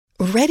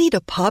Ready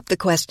to pop the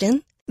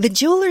question? The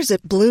jewelers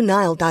at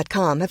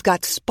BlueNile.com have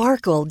got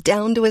sparkle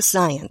down to a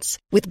science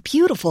with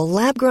beautiful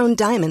lab-grown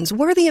diamonds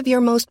worthy of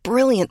your most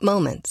brilliant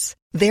moments.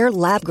 Their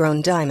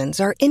lab-grown diamonds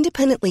are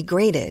independently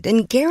graded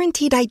and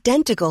guaranteed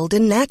identical to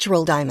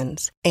natural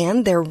diamonds,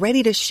 and they're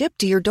ready to ship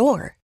to your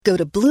door. Go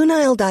to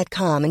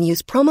BlueNile.com and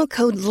use promo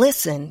code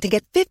LISTEN to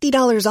get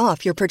 $50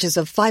 off your purchase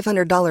of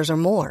 $500 or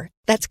more.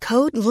 That's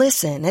code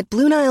LISTEN at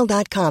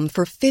BlueNile.com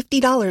for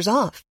 $50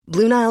 off.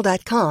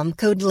 BlueNile.com,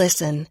 code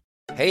LISTEN.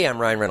 Hey, I'm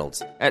Ryan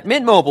Reynolds. At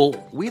Mint Mobile,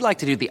 we like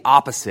to do the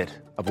opposite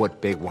of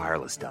what Big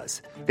Wireless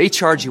does. They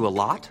charge you a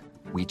lot,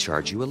 we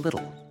charge you a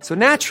little. So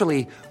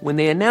naturally, when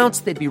they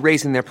announced they'd be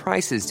raising their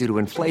prices due to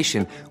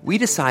inflation, we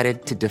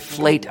decided to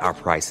deflate our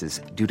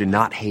prices due to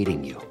not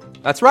hating you.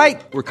 That's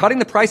right. We're cutting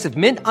the price of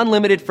Mint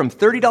Unlimited from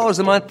 $30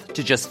 a month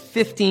to just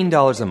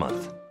 $15 a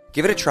month.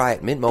 Give it a try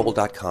at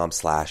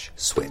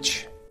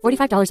mintmobile.com/switch.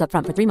 $45 up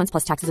front for 3 months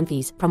plus taxes and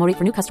fees. Promo rate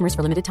for new customers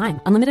for limited time.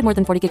 Unlimited more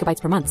than 40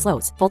 gigabytes per month.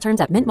 Slows full terms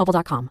at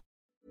mintmobile.com.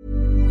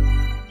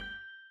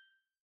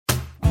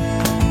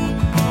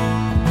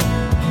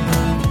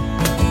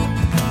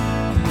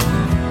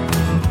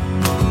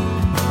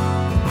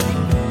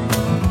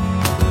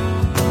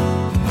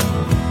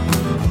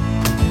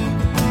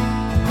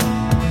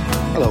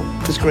 Hello,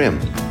 this is Graham.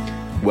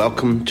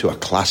 Welcome to a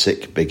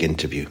classic big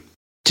interview.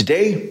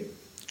 Today,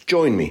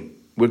 join me.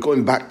 We're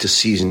going back to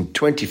season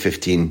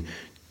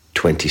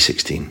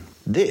 2015-2016.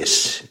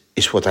 This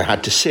is what I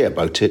had to say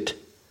about it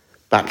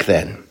back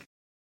then.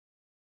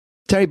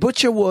 Terry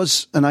Butcher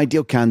was an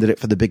ideal candidate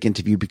for the big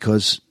interview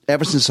because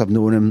ever since I've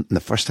known him, and the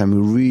first time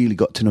we really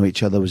got to know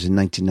each other was in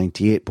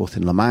 1998, both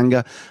in La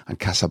Manga and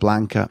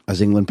Casablanca,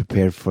 as England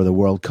prepared for the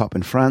World Cup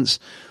in France.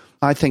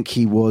 I think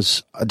he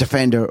was a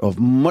defender of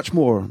much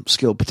more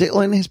skill,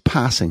 particularly in his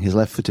passing, his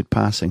left-footed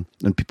passing,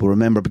 than people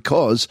remember,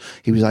 because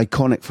he was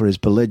iconic for his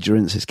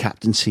belligerence, his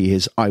captaincy,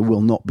 his I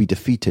will not be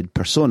defeated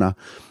persona,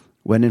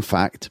 when in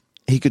fact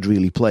he could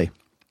really play.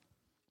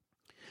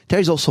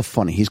 Terry's also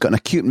funny. He's got an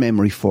acute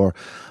memory for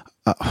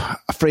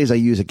a phrase I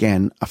use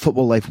again, a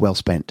football life well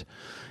spent.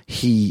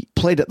 He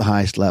played at the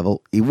highest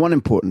level. He won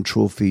important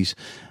trophies.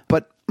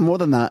 But more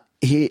than that,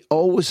 he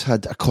always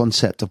had a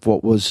concept of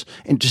what was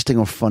interesting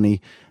or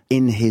funny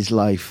in his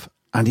life,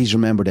 and he's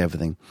remembered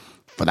everything.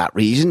 For that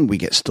reason, we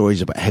get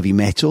stories about heavy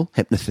metal,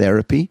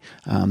 hypnotherapy.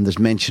 There's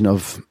mention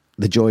of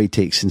the joy he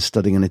takes in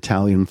studying an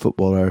Italian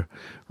footballer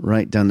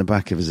right down the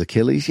back of his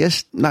Achilles.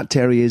 Yes, that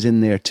Terry is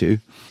in there too.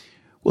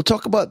 We'll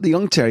talk about the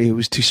young Terry who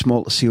was too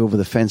small to see over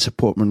the fence at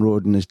Portman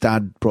Road, and his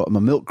dad brought him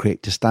a milk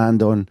crate to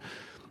stand on.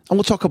 And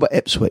we'll talk about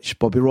Ipswich,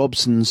 Bobby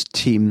Robson's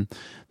team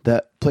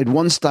that played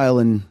one style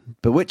in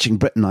bewitching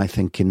Britain, I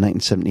think, in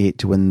 1978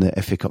 to win the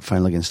FA Cup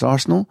final against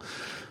Arsenal.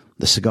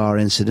 The cigar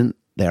incident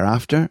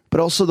thereafter, but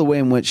also the way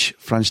in which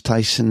Franz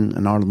Tyson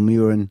and Arnold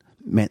Muren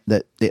meant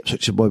that the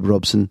Ipswich of Bobby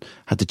Robson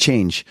had to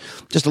change.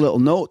 Just a little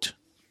note,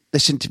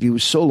 this interview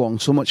was so long,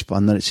 so much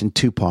fun that it's in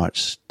two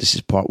parts. This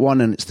is part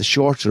one and it's the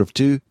shorter of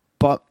two,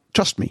 but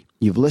trust me,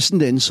 you've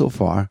listened in so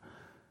far.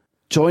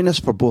 Join us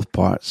for both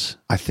parts.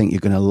 I think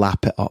you're going to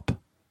lap it up.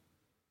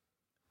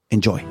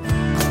 Enjoy.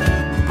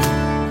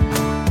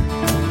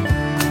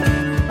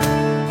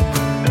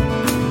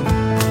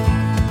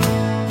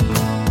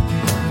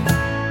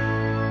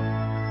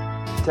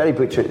 Terry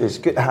Butcher, it's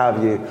good to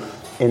have you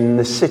in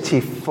the city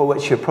for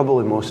which you're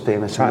probably most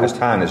famous. It's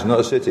town, it's not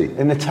a city.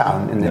 In the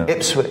town, in the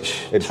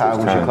Ipswich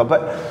town. Club.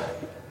 But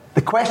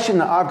the question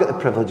that I've got the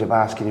privilege of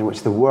asking you,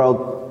 which the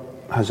world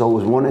has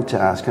always wanted to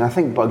ask, and I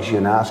think bugs you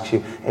and asks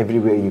you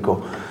everywhere you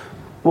go,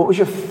 what was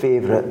your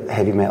favourite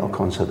heavy metal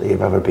concert that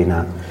you've ever been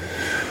at?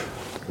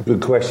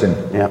 Good question.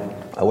 Yeah.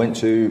 I went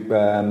to,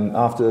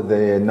 after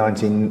the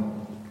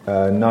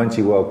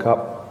 1990 World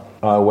Cup,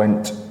 I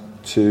went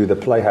to the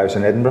Playhouse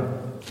in Edinburgh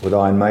with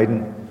Iron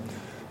Maiden,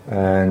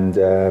 and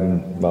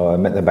I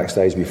met them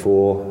backstage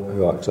before,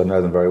 because I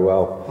know them very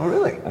well. Oh,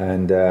 really?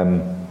 And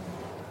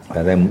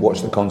then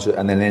watched the concert,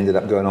 and then ended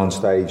up going on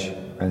stage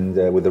and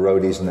with the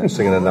roadies and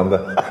singing a number.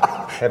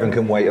 Heaven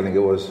Can Wait, I think it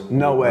was.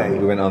 No way.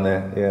 We went on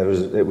there. Yeah,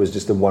 it was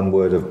just the one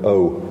word of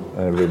 "oh,"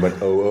 and we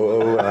went oh,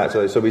 and that.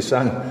 So we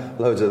sang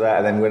loads of that,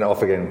 and then went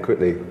off again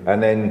quickly,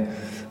 and then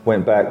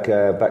went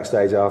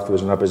backstage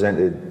afterwards, and I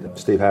presented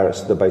Steve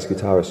Harris, the bass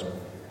guitarist,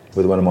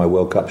 with one of my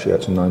World Cup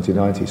shirts in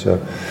 1990. So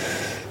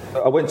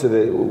I went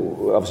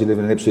to obviously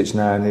living in Ipswich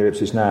now, near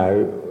Ipswich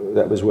now,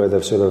 that was where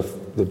the sort of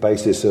the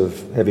basis of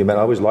heavy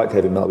metal. I always liked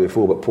heavy metal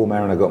before, but Paul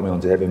Mariner got me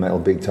onto heavy metal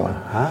big time.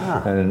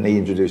 And he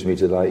introduced me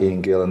to like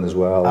Ian Gillan as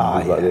well.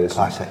 Like this.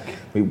 Classic.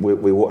 We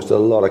watched a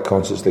lot of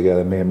concerts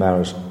together, me and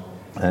Maris.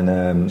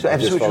 And so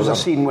Ipswich was a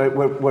scene where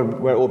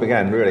it all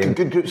began, really.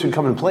 Good groups would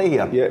come and play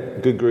here. Yeah,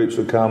 good groups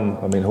would come.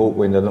 I mean,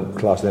 Hawkwind, I don't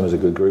class them as a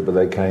good group, but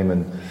they came,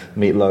 and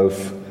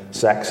Meatloaf,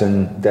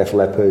 Saxon, Def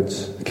Leppard,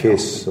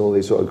 Kiss, all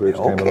these sort of groups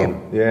came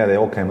along. Yeah, they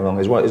all came along.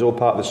 It was all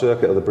part of the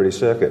circuit, of the British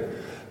circuit.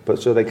 But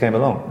so they came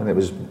along, and it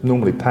was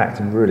normally packed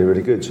and really,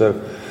 really good. So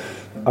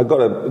I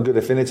got a good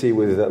affinity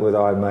with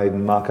Iron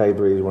Maiden. Mark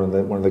Avery is one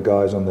of the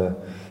guys on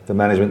the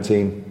management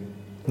team.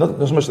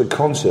 Not so much the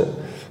concert,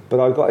 But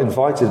I got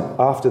invited,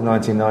 after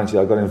 1990,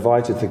 I got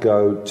invited to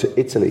go to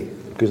Italy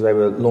because they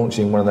were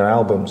launching one of their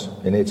albums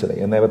in Italy,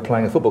 and they were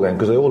playing a football game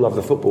because they all love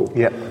the football.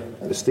 Yeah.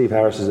 Steve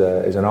Harris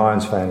is an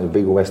Irons fan, a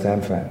big West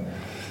Ham fan.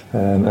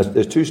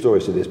 There's two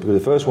stories to this, because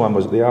the first one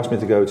was they asked me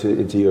to go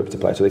into Europe to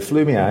play. So they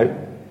flew me out,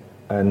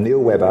 and Neil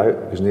Webb out,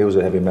 because Neil's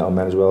a heavy metal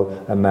man as well,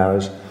 and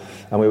Maras,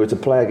 and we were to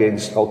play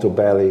against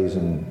Altobellis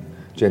and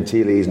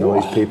Gentilis and all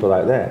these people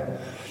out there.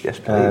 Yes,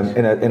 please.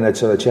 In a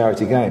sort of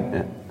charity game.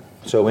 Yeah.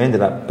 So we ended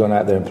up going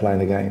out there and playing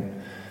the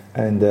game.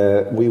 And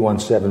we won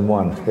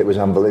 7-1. It was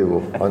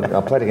unbelievable.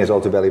 I played against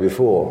Altobelli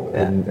before,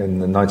 in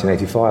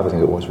 1985, I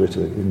think it was, for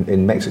Italy,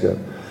 in Mexico,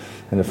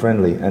 in a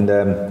friendly. And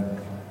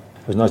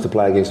it was nice to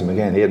play against him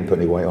again. He hadn't put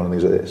any weight on and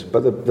things like this.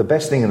 But the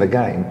best thing in the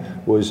game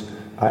was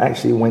I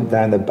actually went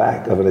down the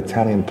back of an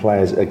Italian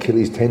player's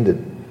Achilles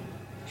tendon.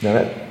 Now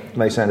that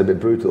may sound a bit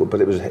brutal,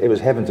 but it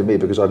was heaven to me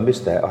because I'd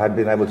missed that. I hadn't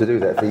been able to do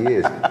that for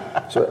years.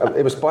 So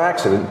it was by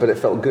accident, but it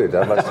felt good,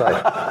 I must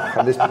say.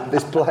 And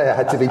this player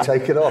had to be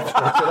taken off,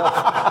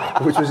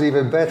 which was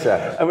even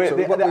better. I mean, so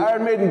the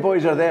Iron Maiden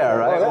boys are there,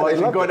 right? Oh, yeah,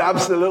 They're going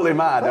absolutely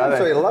mad, aren't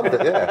they? They loved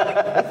it,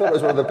 yeah. I thought it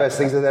was one of the best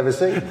things I'd ever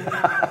seen.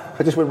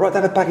 I just went right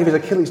down the back of his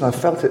Achilles and I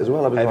felt it as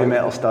well. I was heavy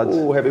metal studs.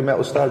 Oh, heavy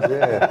metal studs,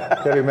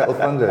 yeah. Heavy metal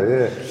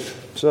thunder, yeah.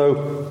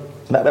 So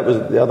that was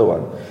the other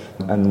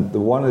one. And the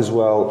one as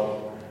well,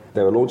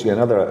 they were launching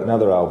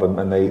another album,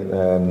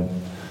 and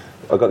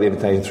I got the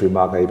invitation through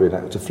Mark Avery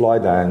to fly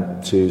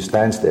down to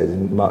Stansted.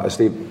 And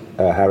Steve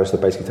Harris, the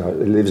bass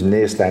guitarist, lives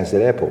near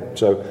Stansted Airport.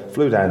 So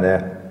flew down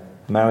there.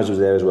 Maras was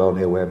there as well,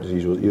 Neil Webb, as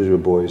usual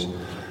boys.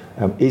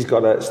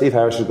 Steve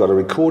Harris has got a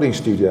recording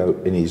studio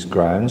in his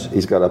grounds.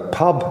 He's got a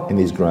pub in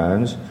his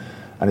grounds,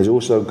 and he's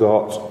also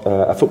got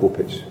a football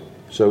pitch.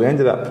 So we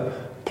ended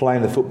up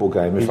playing the football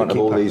game in front of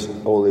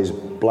all these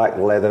black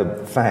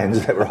leather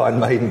fans that were Iron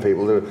Maiden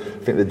people. I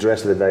think the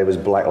dress of the day was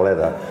black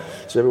leather.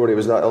 So everybody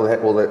was like,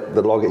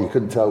 the long hair. You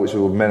couldn't tell which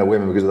were men or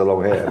women because of the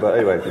long hair. But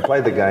anyway, we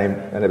played the game,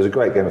 and it was a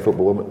great game of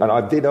football. And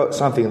I did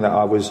something that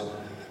I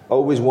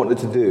always wanted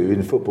to do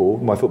in football,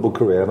 my football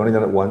career. I've only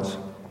done it once.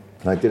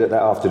 And I did it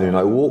that afternoon.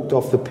 I walked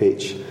off the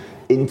pitch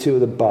into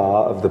the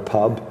bar of the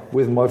pub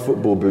with my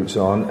football boots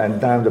on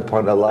and downed a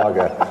pint of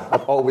lager.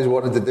 I've always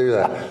wanted to do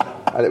that.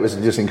 And it was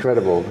just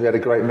incredible. We had a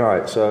great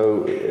night.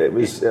 So it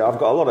was. I've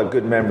got a lot of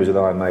good memories of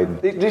Iron Maiden.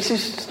 This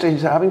is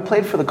strange. Having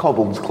played for the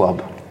Cobbles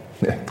Club,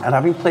 and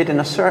having played in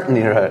a certain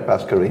era at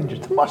Glasgow Rangers,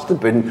 there must have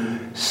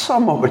been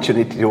some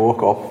opportunity to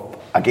walk off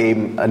a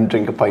game and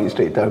drink a pint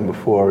straight down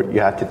before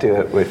you had to do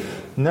it with...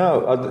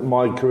 No,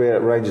 my career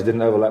at Rangers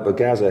didn't overlap with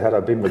Gazza. Had I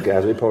been with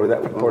Gazza, probably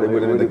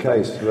would have been the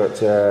case.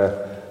 But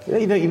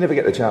you never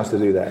get the chance to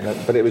do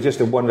that. But it was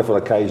just a wonderful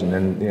occasion,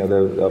 and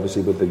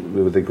obviously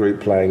with the group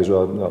playing as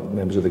well, not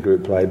members of the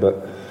group play,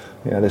 but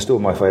they're still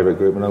my favourite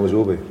group, and always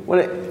will be.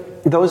 Well,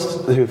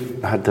 those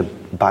who've had the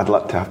bad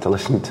luck to have to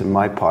listen to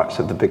my parts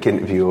of the big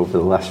interview over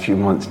the last few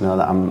months know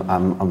that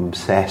I'm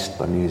obsessed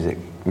by music.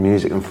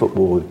 Music and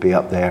football would be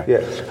up there.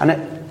 Yes.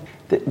 And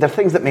they're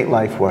things that make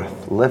life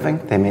worth living.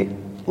 They make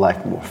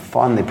life more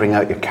fun. They bring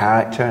out your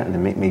character, and they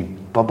make me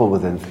bubble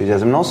with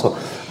enthusiasm. And also,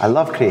 I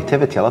love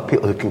creativity. I love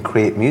people who can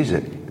create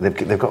music.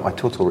 They've got my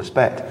total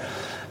respect.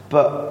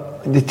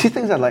 But the two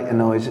things I'd like to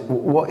know is,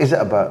 what is it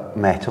about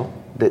metal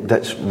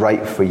that's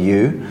right for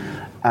you?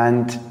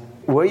 And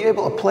were you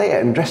able to play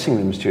it in dressing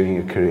rooms during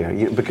your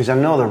career? Because I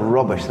know the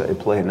rubbish that they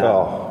play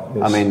now.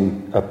 I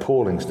mean,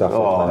 appalling stuff.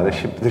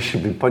 There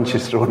should be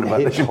punches thrown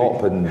about. Hip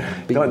hop and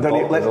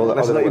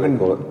let's not even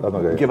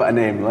give it a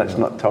name. Let's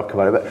not talk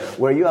about it. But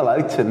were you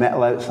allowed to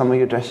metal out some of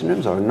your dressing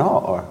rooms or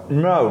not? Or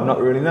no, not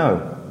really.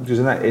 No, because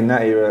in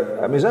that era,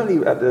 I mean, it was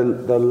only at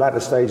the latter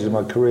stages of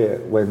my career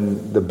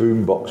when the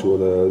boombox or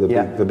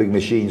the big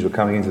machines were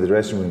coming into the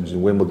dressing rooms.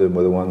 In Wimbledon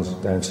were the ones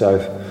down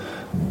south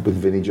with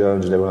Vinnie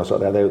Jones and everyone else like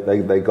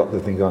that. They got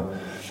the thing going.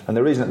 And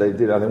the reason that they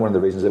did, I think one of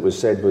the reasons it was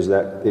said was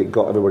that it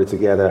got everybody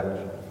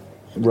together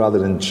rather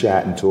than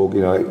chat and talk.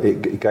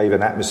 It gave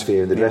an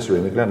atmosphere in the dressing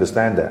room. You can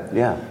understand that.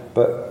 Yeah.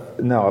 But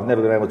no, I've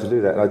never been able to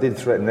do that. And I did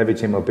threaten every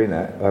team I've been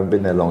at. I haven't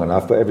been there long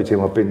enough, but every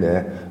team I've been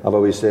there, I've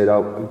always said,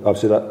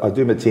 I'll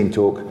do my team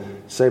talk,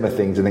 say my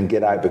things, and then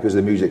get out because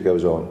the music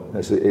goes on.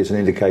 It's an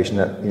indication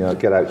that,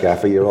 get out,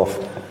 Gaffer, you're off.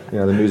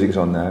 The music's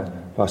on now.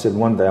 I said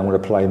one day I'm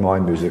going to play my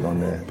music on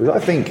there, because I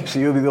think. So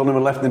you'll be the only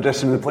one left in the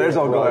dressing room. The players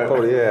all go out.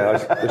 Probably, yeah.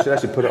 I should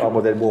actually put it on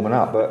while they're warming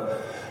up.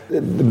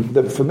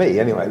 But for me,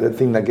 anyway, the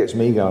thing that gets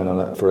me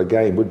going for a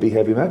game would be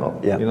heavy metal.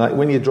 Yeah. Like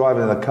when you're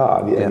driving in a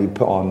car and you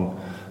put on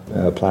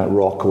Planet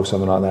Rock or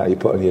something like that, you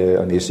put on your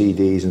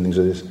CDs and things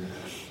like this.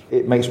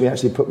 It makes me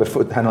actually put my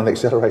foot down on the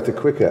accelerator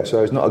quicker.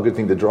 So it's not a good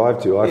thing to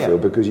drive to, I feel,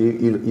 because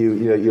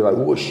you're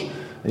like whoosh,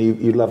 and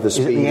you love the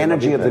speed. Is it the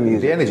energy of the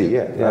music? The energy,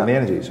 and the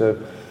energy.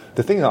 So.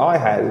 The thing that I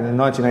had in the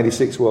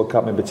 1986 World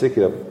Cup in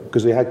particular,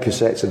 because we had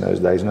cassettes in those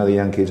days, the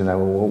young kids know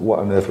what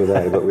on earth were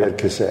they, but we had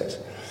cassettes.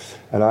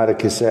 And I had a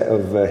cassette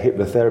of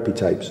hypnotherapy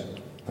tapes,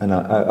 and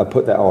I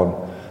put that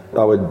on.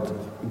 I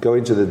would go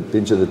into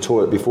the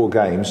toilet before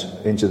games,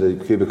 into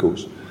the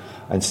cubicles,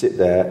 and sit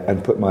there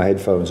and put my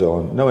headphones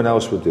on. No one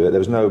else would do it. There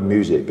was no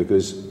music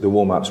because the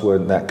warm-ups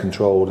weren't that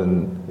controlled,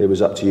 and it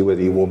was up to you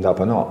whether you warmed up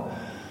or not.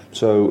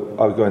 So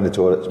I would go in the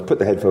toilet, put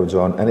the headphones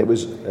on, and it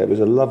was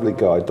a lovely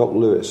guy, Doc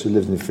Lewis, who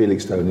lives in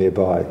Felixstowe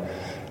nearby,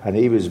 and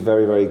he was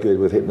very, very good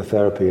with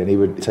hypnotherapy, and he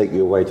would take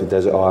you away to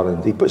desert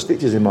island. He put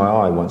stitches in my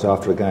eye once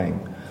after a game,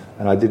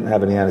 and I didn't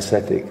have any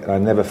anaesthetic, and I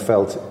never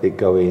felt it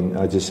go in.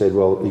 I just said,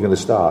 well, you're going to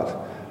start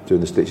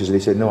doing the stitches, and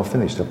he said, no, I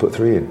finished, I put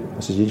 3 in. I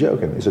said, you're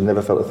joking? He said,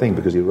 never felt a thing,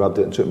 because he rubbed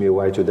it and took me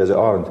away to a desert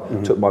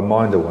island, took my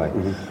mind away.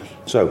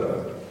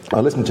 So I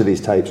listened to these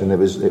tapes, and it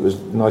was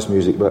nice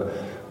music, but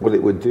what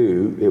it would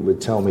do, it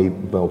would tell me,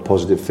 well,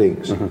 positive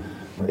things.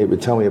 It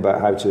would tell me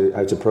about how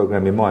to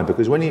program your mind,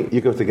 because when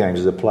you go to games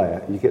as a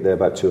player, you get there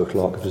about 2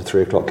 o'clock, if it's a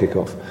 3 o'clock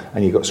kickoff,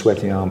 and you've got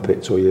sweaty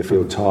armpits, or you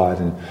feel tired,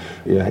 and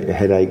your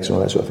headaches and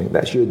all that sort of thing.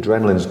 That's your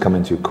adrenaline's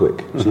coming too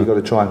quick, so you've got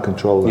to try and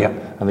control that.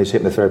 And these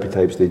hypnotherapy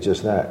tapes did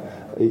just that.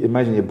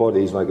 Imagine your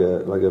body's like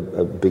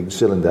a big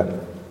cylinder,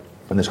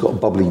 and it's got a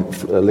bubbly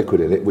liquid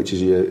in it, which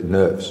is your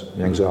nerves,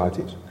 your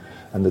anxieties,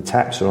 and the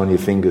taps are on your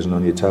fingers and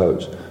on your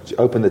toes. So you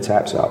open the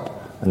taps up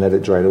and let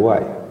it drain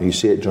away. You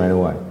see it drain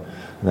away.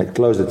 And they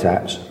close the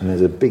taps, and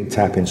there's a big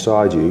tap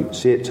inside you,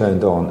 see it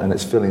turned on, and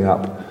it's filling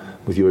up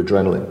with your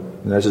adrenaline.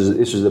 And this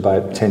is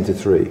about 10 to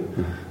 3.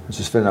 It's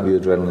just filling up your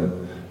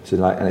adrenaline.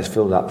 So and it's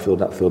filled up.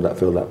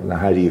 Now,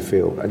 how do you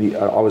feel? And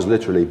I was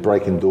literally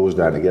breaking doors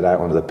down to get out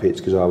onto the pitch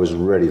because I was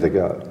ready to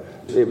go.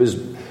 It was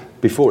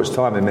before its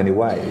time in many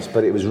ways,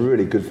 but it was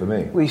really good for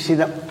me. Well, you see,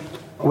 that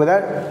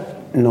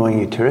without knowing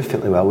you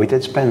terrifically well, we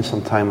did spend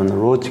some time on the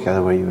road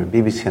together where you were a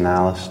BBC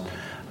analyst,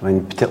 I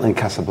mean, particularly in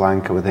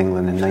Casablanca with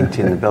England in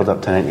 90 and the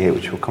build-up to 98,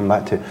 which we'll come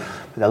back to.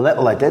 But the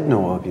little I did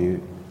know of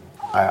you,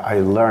 I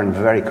learned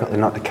very quickly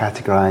not to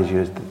categorise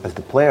you as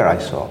the player I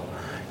saw.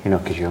 You know,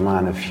 because you're a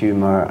man of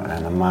humour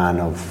and a man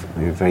of,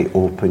 you're very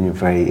open, you're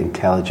very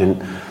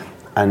intelligent,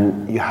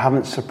 and you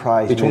haven't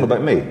surprised me. You're talking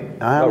about me?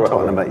 I am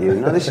talking about you.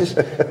 No, this is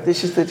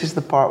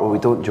the part where we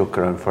don't joke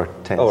around for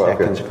 10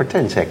 seconds, okay. For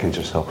 10 seconds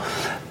or so.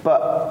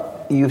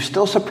 But you've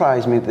still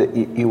surprised me that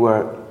you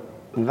were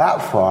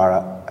that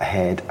far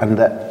ahead, and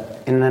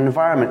that in an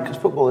environment, because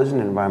football is an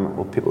environment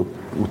where people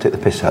will take the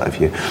piss out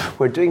of you,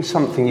 we're doing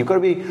something, you've got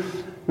to be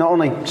not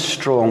only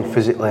strong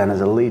physically and as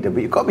a leader,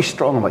 but you've got to be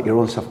strong about your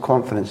own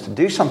self-confidence to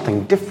do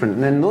something different.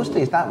 And in those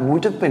days, that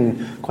would have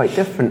been quite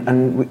different.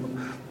 And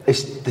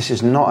this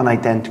is not an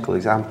identical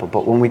example,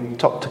 but when we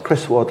talked to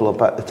Chris Waddle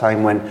about the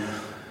time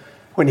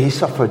when he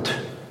suffered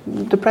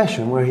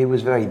depression, where he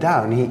was very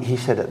down, he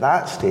said at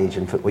that stage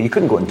in football, you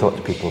couldn't go and talk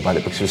to people about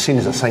it because it was seen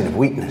as a sign of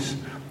weakness.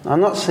 I'm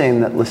not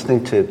saying that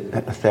listening to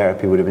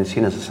hypnotherapy would have been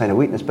seen as a sign of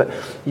weakness, but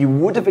you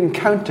would have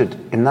encountered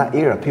in that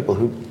era people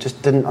who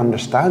just didn't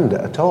understand it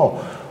at all.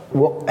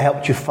 What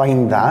helped you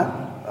find that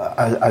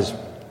as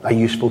a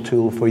useful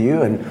tool for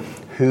you, and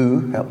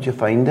who helped you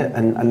find it,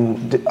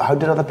 and how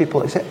did other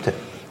people accept it?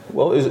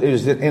 Well, it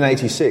was in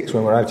 '86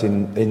 when we were out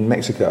in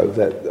Mexico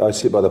that I'd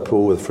sit by the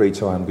pool with free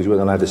time because we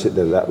weren't allowed to sit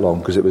there that long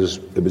because it was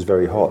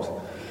very hot.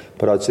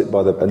 But I'd sit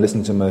by and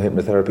listen to my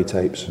hypnotherapy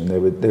tapes, and there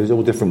was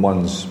all different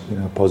ones, you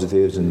know,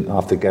 positives and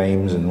after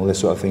games and all this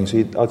sort of thing.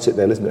 So I'd sit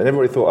there listening, and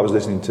everybody thought I was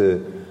listening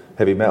to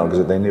heavy metal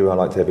because they knew I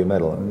liked heavy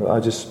metal. And I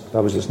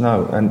was just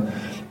no. And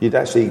you'd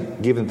actually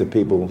give them to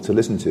people to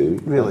listen to.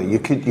 Really, you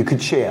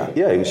could share.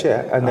 Yeah, you could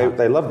share, and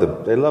they loved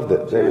them. They loved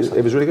it.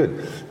 It was really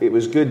good. It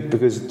was good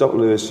because Dr.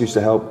 Lewis used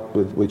to help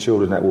with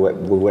children that were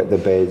wet their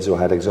beds or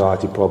had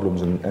anxiety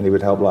problems, and he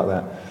would help like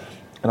that.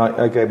 And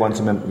I gave one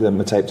to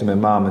the tape to my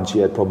mum, and she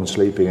had problems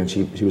sleeping, and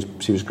she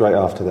was great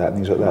after that and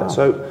things like that. Wow.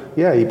 So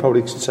yeah, you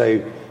probably could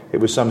say it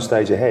was some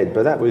stage ahead,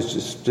 but that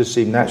was just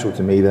seemed natural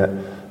to me that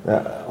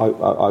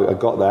I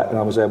got that and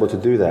I was able to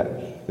do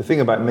that. The thing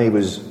about me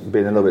was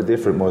being a little bit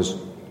different was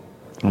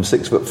I'm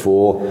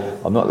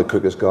 6'4", I'm not the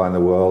quickest guy in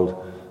the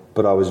world,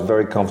 but I was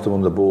very comfortable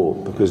on the ball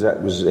because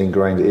that was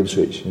ingrained at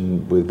Ipswich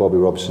and with Bobby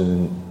Robson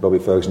and Bobby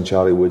Ferguson,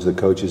 Charlie Woods, the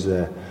coaches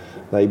there.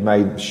 They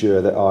made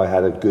sure that I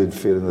had a good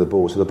feeling of the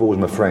ball. So the ball was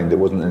my friend, it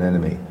wasn't an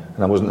enemy.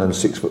 And I wasn't a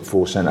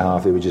 6'4"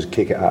 centre-half who would just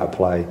kick it out of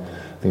play,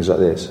 things like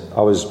this.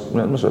 I was,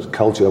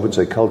 cultured, I wouldn't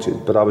say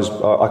cultured, but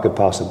I could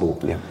pass the ball.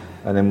 Yeah.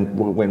 And then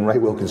when Ray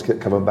Wilkins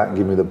kept coming back and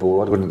giving me the ball,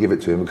 I wouldn't give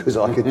it to him because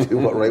I could do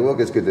what Ray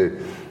Wilkins could do,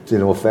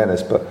 in all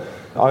fairness. But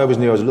I always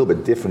knew I was a little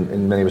bit different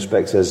in many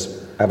respects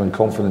as having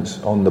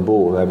confidence on the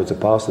ball, able to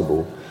pass the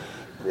ball.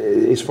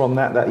 It's from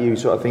that you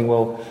sort of think,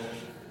 well,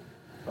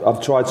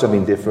 I've tried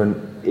something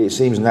different. It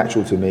seems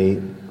natural to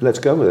me. Let's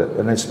go with it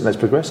and let's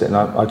progress it. And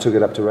I took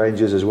it up to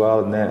Rangers as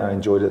well, and I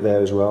enjoyed it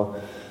there as well.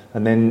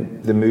 And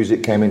then the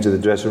music came into the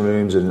dressing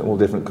rooms and all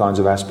different kinds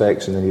of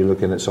aspects. And then you're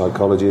looking at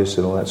psychologists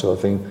and all that sort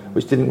of thing,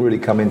 which didn't really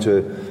come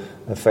into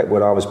effect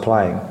when I was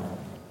playing.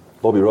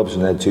 Bobby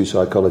Robson had 2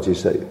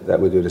 psychologists that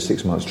were doing a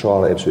 6-month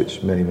trial at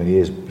Ipswich many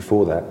years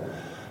before that.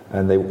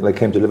 And they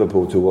came to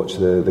Liverpool to watch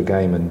the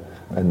game,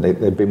 and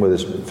they'd been with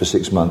us for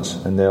 6 months,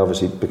 and they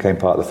obviously became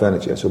part of the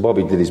furniture. So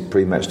Bobby did his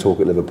pre-match talk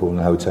at Liverpool in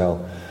a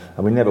hotel,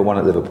 and we never won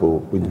at Liverpool.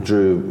 We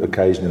drew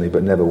occasionally,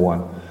 but never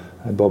won.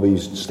 And Bobby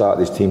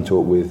started his team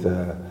talk with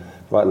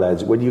right,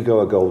 lads, when you go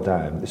a goal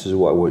down, this is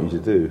what I want you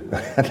to do.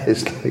 And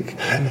it's like,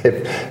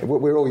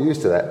 we're all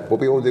used to that, but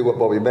we all knew what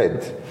Bobby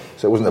meant.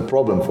 So it wasn't a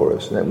problem for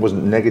us, and it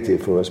wasn't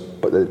negative for us,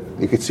 but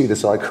you could see the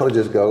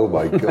psychologists go, oh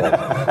my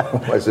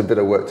God, there's a bit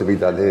of work to be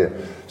done here.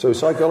 So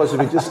psychologists,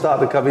 we just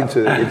started to come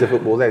into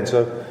football then.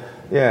 So,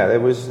 yeah,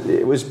 it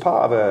was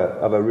part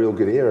of a real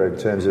good era in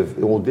terms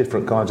of all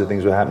different kinds of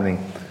things were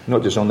happening,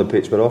 not just on the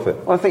pitch but off it.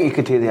 Well, I think you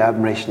could hear the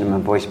admiration in my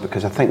voice,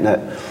 because I think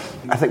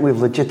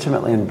we've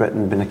legitimately in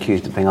Britain been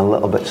accused of being a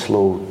little bit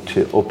slow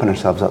to open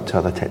ourselves up to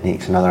other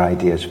techniques and other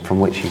ideas from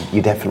which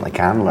you definitely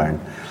can learn.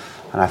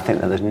 And I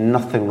think that there's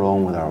nothing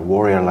wrong with our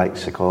warrior-like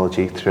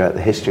psychology. Throughout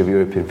the history of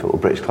European football,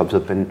 British clubs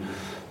have been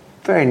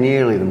very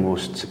nearly the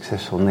most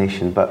successful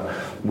nation, but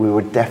we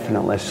were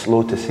definitely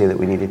slow to say that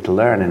we needed to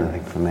learn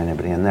anything from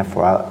anybody, and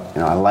therefore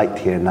I liked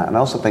hearing that. And I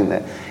also think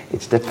that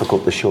it's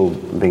difficult to show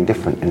being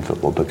different in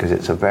football, because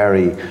it's a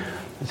very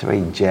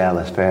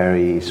jealous,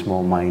 very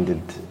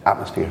small-minded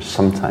atmosphere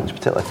sometimes,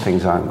 particularly if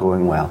things aren't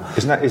going well.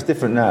 It's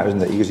different now,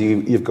 isn't it? Because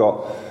you've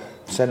got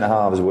centre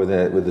halves with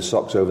the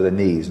socks over their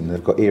knees, and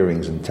they've got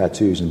earrings and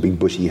tattoos and big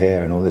bushy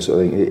hair and all this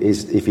sort of thing.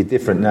 If you're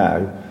different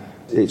now,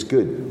 it's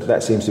good.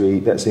 That seems to be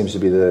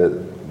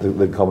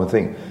the common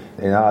thing.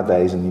 In our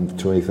days, and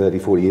 20, 30,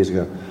 40 years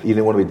ago, you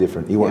didn't want to be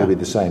different. You wanted to be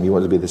the same. You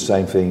wanted to be the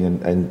same thing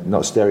and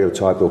not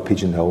stereotyped or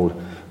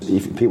pigeonholed.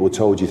 If people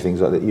told you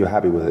things like that, you're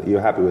happy with it.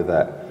 You're happy with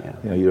that.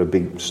 Yeah. You're a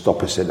big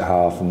stopper centre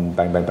half and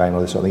bang, bang, bang, all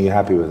this sort of thing. You're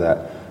happy with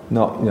that.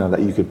 Not that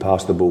you could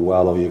pass the ball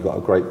well, or you've got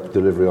a great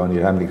delivery on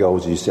you. How many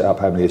goals you set up?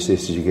 How many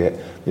assists you get?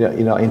 You're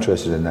not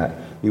interested in that.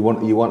 You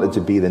want it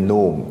to be the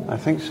norm. I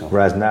think so.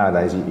 Whereas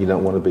nowadays you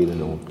don't want to be the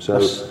norm. So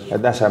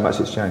that's how much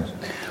it's changed.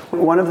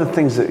 One of the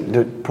things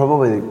that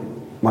probably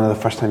one of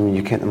the first time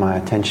you came to my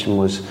attention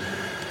was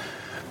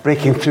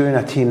breaking through in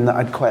a team that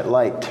I'd quite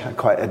liked. I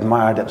quite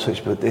admired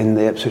Ipswich, but in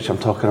the Ipswich I'm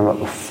talking about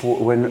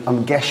before, when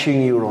I'm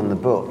guessing you were on the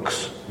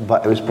books,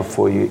 but it was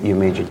before you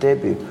made your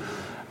debut.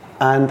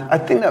 And I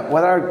think that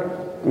whether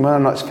or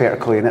not it's fair to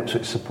call you an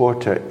Ipswich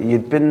supporter,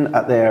 you'd been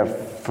at there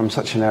from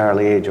such an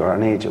early age, or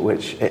an age at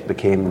which it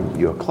became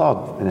your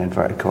club, in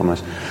inverted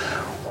commas.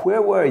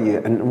 Where were you,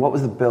 and what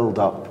was the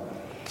build-up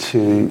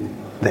to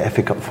the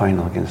FA Cup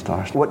final against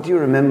Arsenal? What do you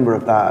remember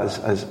of that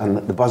and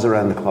the buzz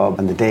around the club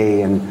and the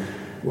day and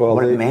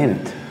what it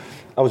meant?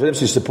 I was an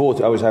Ipswich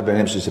supporter. I always have been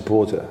an Ipswich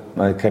supporter.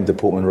 I came to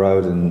Portman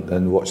Road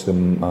and watched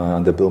them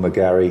under Bill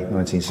McGarry,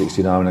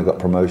 1969, when I got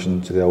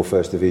promotion to the old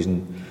First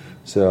Division.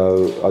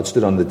 So I'd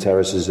stood on the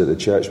terraces at the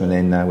Churchman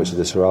Inn now, which is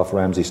the Sir Alf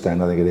Ramsey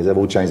stand, I think it is. They've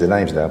all changed their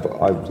names now, but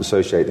I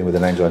associate them with the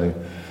names I knew.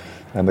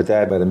 And my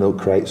dad made a milk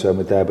crate, so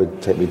my dad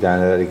would take me down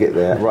there to get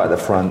there, right at the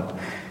front,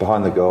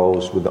 behind the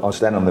goals. I'd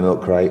stand on the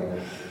milk crate.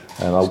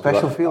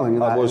 Special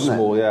feeling. I was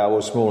small, I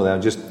was small now.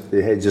 Just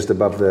the head just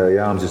above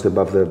the arms, just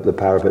above the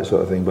parapet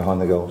sort of thing, behind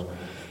the goals.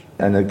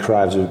 And the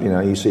crowds,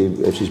 you see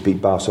Ipswich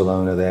beat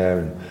Barcelona there,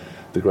 and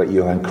the great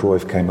Johan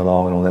Cruyff came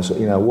along and all that.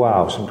 So,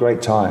 wow, some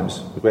great times,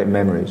 great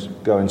memories.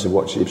 Going to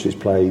watch Ipswich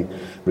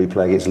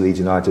replay against Leeds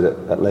United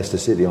at Leicester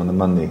City on the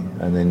Monday,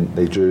 and then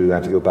they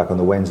had to go back on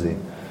the Wednesday.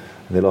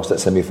 And they lost that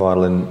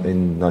semi-final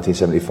in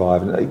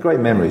 1975. And great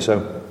memories.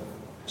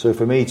 So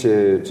for me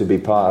to be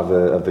part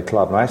of the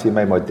club, and I actually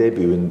made my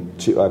debut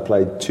I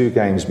played 2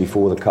 games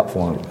before the cup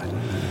final.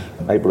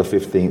 April the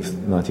 15th,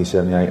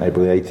 1978,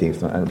 April the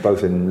 18th, and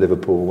both in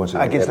Liverpool. Once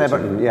against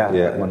Everton,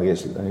 one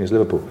against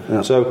Liverpool.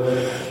 Yeah. So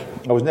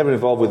I was never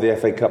involved with the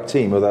FA Cup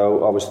team,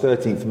 although I was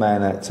 13th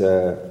man at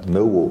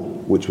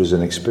Millwall, which was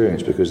an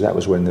experience, because that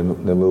was when the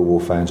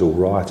Millwall fans all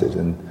rioted,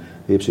 and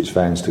the Ipswich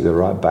fans took a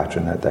right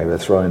battering that day.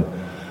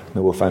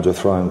 Millwall fans were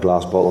throwing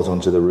glass bottles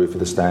onto the roof of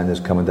the stands,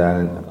 coming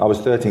down, and I was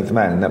 13th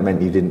man, and that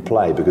meant you didn't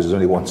play because there's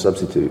only one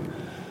substitute.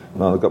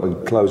 I got my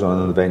clothes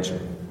on the bench,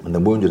 and the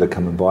wounded are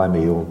coming by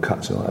me, all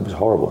cuts and all that. It was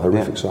horrible,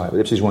 horrific sight. But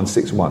Ipswich won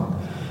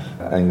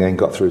 6-1, and then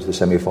got through to the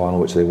semi-final,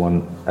 which they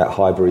won at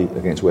Highbury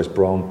against West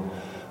Brom,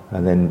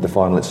 and then the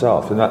final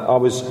itself. And I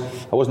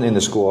wasn't in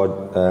the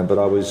squad, but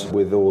I was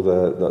with all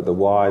the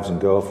wives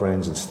and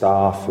girlfriends and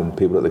staff and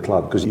people at the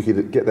club, because you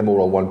could get them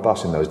all on one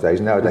bus in those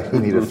days. Nowadays you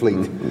need a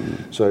fleet.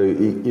 So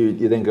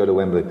you then go to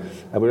Wembley,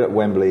 and we're at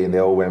Wembley, in the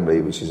old Wembley,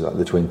 which is like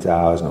the Twin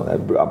Towers and all that.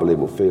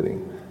 Unbelievable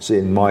feeling.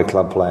 Seeing my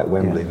club play at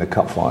Wembley in the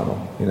cup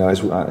final,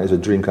 it's a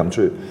dream come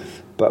true.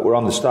 But we're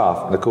on the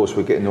staff, and of course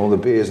we're getting all the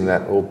beers and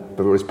that.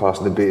 Everybody's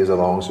passing the beers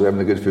along, so we're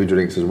having the good food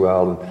drinks as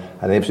well.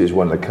 And Ipswich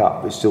won the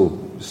cup. It still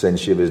sends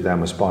shivers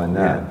down my spine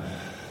now.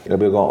 Yeah.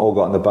 We all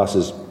got on the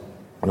buses,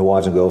 and the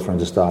wives and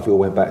girlfriends and staff. We all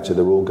went back to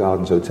the Royal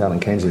Gardens Hotel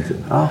in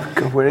Kensington. Oh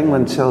God, where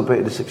England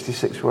celebrated the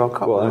 '66 World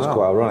Cup. Well, that's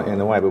quite ironic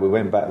in a way, but we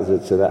went back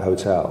to that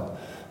hotel.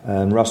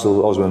 And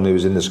Russell Osman, who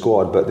was in the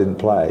squad but didn't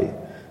play,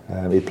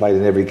 he played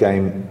in every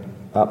game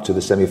up to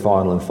the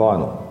semi-final and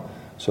final.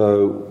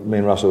 So me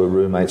and Russell were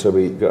roommates, so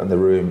we got in the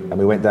room and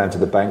we went down to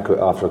the banquet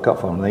after a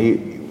cup final. Now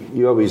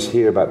you always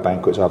hear about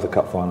banquets after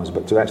cup finals,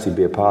 but to actually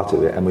be a part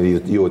of it and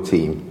with your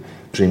team,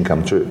 dream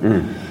come true.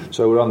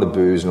 So we're on the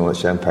booze and all the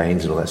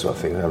champagnes and all that sort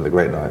of thing, we're having a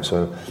great night.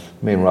 So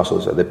me and Russell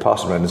said, they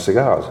passed around the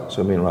cigars.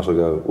 So me and Russell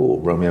go, oh,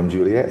 Romeo and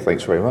Juliet,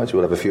 thanks very much,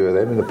 we'll have a few of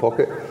them in the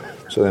pocket.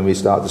 So then we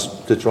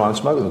started to try and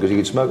smoke them, because you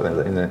could smoke them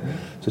in there,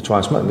 to try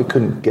and smoke them. We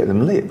couldn't get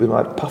them lit. We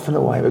were like puffing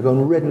away. We were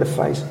going red in the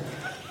face.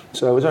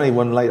 So it was only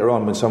one later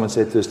on when someone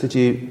said to us, did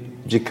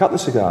you cut the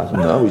cigars?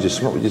 No, we just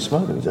smoked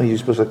them. Oh, you're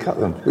supposed to cut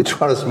them. We're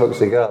trying to smoke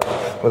cigars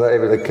without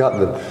even to cut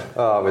them.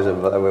 Oh,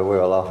 we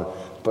were laughing.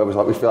 But it was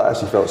like we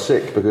actually felt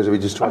sick because we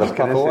just tried to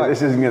puff away.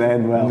 This isn't going to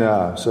end well.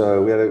 No,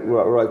 so we had a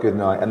right good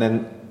night. And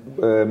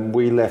then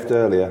we left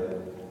earlier,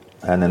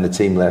 and then the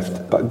team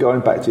left. But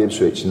going back to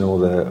Ipswich and all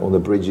the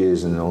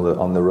bridges and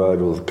on the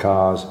road, all the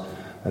cars,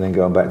 and then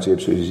going back to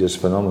Ipswich is just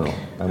phenomenal.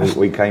 And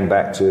we came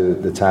back to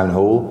the town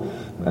hall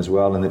as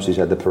well, and Ipswich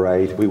had the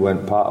parade. We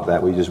weren't part of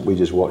that. We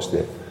just watched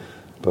it.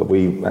 But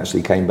we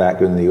actually came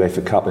back in the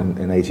UEFA Cup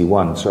in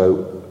 '81.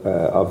 So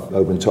I've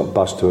opened top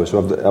bus tour. So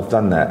I've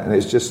done that, and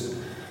it's just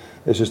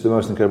the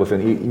most incredible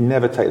thing. You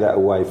never take that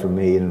away from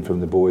me and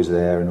from the boys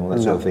there and all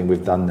that sort of thing.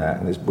 We've done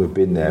that, and we've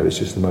been there. It's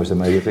just the most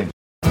amazing thing.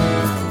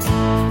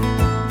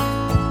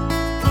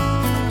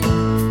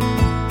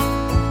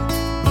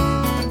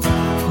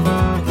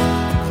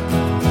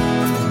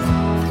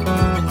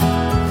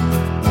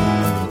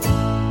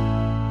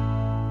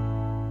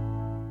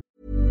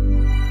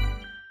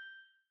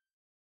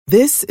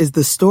 This is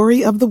the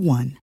story of the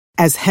one.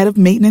 As head of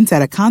maintenance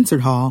at a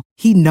concert hall,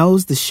 he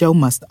knows the show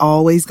must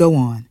always go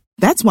on.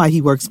 That's why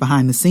he works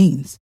behind the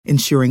scenes,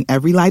 ensuring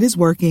every light is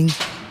working,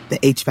 the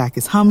HVAC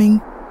is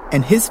humming,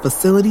 and his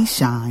facility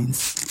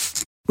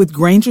shines. With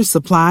Grainger's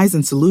supplies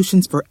and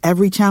solutions for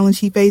every challenge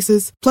he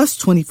faces, plus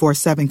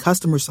 24/7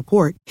 customer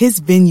support, his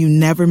venue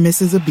never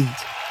misses a beat.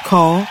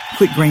 Call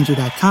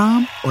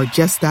quickgrainger.com or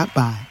just stop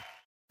by.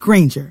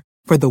 Grainger,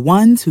 for the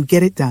ones who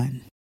get it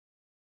done.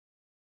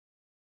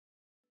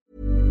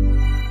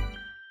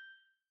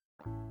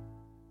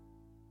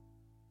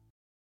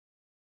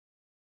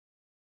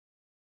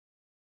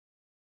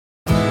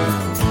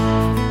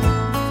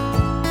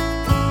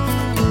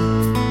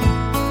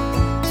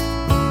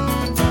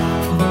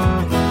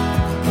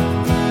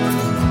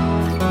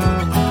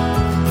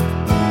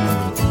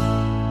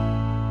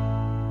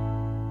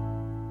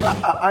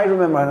 I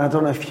remember, and I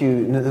don't know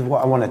if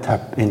what I want to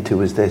tap into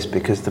was this,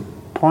 because the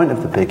point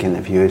of the big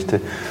interview is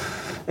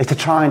to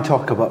try and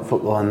talk about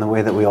football in the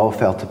way that we all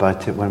felt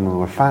about it when we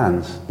were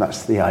fans.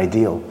 That's the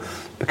ideal,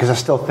 because I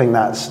still think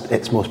that's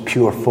its most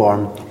pure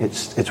form.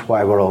 It's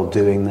why we're all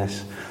doing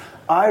this.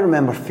 I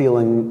remember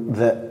feeling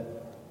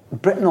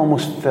that Britain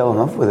almost fell in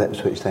love with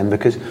Ipswich then,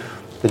 because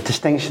the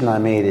distinction I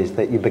made is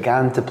that you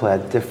began to play a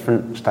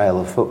different style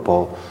of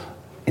football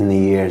in the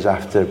years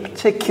after,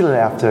 particularly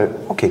after,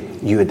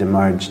 you had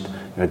emerged,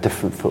 you're a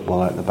different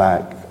footballer at the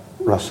back,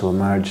 Russell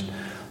emerged,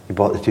 you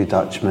bought the two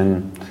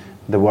Dutchmen,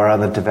 there were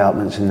other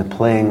developments in the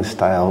playing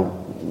style.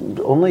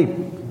 Only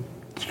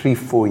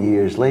 3-4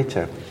 years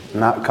later, in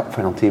that cup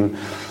final team,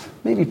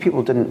 maybe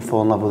people didn't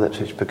fall in love with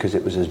Ipswich because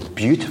it was as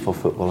beautiful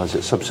football as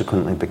it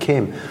subsequently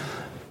became.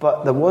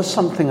 But there was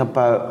something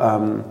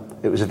about,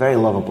 it was a very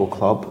lovable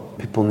club.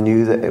 People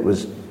knew that it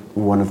was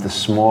one of the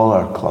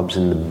smaller clubs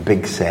in the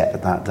big set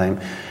at that time.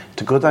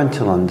 To go down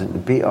to London to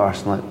beat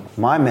Arsenal,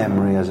 my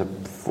memory as a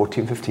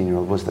 14,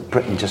 15-year-old was that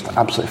Britain just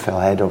absolutely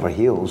fell head over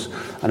heels.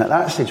 And at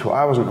that stage, what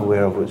I wasn't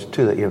aware of was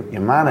too that your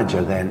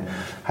manager then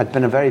had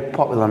been a very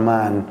popular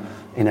man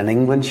in an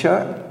England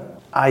shirt.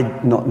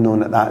 I'd not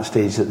known at that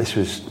stage that this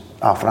was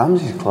Alf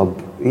Ramsey's club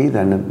either,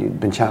 and you'd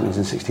been champions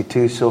in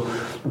 '62. So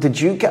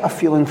did you get a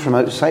feeling from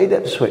outside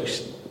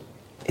Ipswich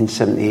in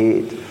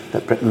 '78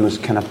 that Britain was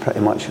kind of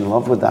pretty much in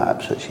love with that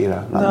Ipswich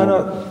era?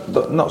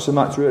 No, not so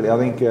much really. I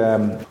think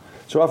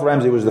so. Alf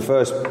Ramsey was the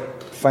first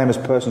famous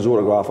person's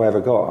autograph I ever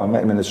got. I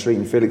met him in the street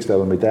in Felixstowe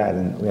with my dad,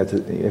 and we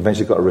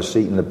eventually got a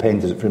receipt and a pen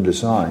for him to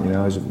sign. You know,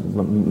 he was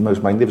the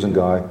most magnificent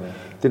guy.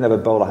 Didn't have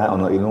a bowler hat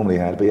on like he normally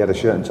had, but he had a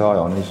shirt and tie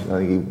on. I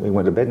think he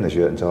went to bed in a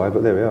shirt and tie,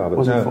 but there we are.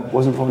 But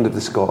wasn't fond of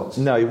the Scots?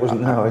 No, he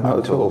wasn't. No, not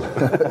at all.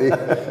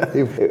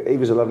 he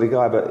was a lovely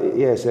guy, but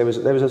yes, there was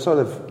a sort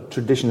of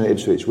tradition at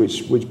Ipswich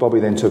which Bobby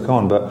then took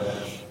on. But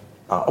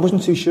I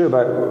wasn't too sure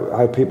about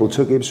how people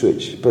took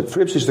Ipswich. But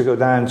for Ipswich to go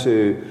down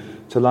to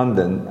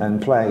London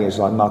and play against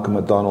like Malcolm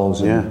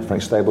McDonald's and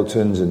Frank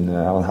Stapletons and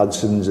Alan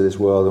Hudson's of this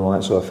world and all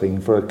that sort of thing,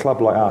 for a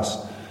club like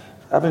us,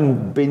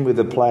 having been with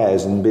the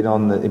players and been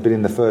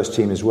in the first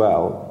team as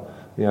well,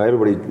 you know,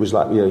 everybody was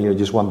like, you know,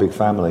 just one big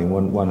family,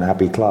 one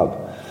happy club.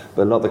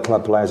 But a lot of the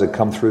club players had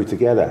come through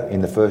together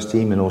in the first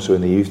team and also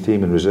in the youth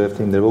team and reserve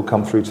team. They've all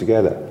come through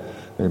together.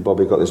 And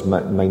Bobby got this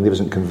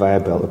magnificent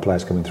conveyor belt of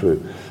players coming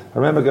through. I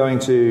remember going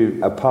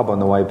to a pub on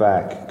the way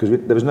back, because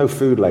there was no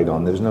food laid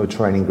on, there was no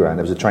training ground,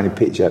 there was a training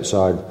pitch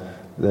outside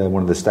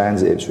one of the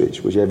stands at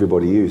Ipswich, which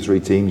everybody used, 3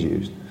 teams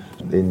used.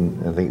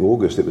 In, I think,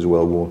 August it was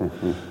well worn.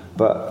 Mm-hmm.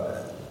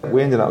 But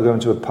we ended up going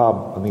to a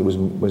pub. I think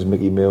it was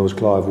Mickey Mills,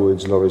 Clive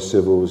Woods, Loris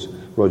Civils,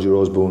 Roger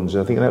Osborne's.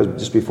 I think that was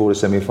just before the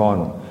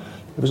semi-final.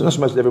 It was not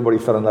so much that everybody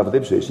fell in love with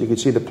Ipswich. You could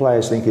see the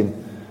players thinking,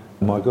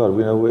 oh my God,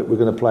 you know, we're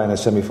going to play in a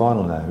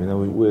semi-final now.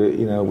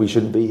 You know, we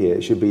shouldn't be here.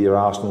 It should be your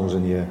Arsenals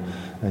and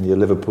your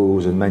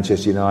Liverpools and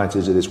Manchester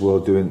Uniteds of this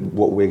world doing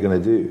what we're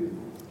going to do.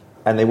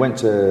 And they went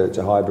to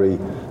Highbury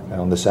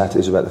on the Saturday. It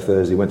was about the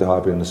Thursday. Went to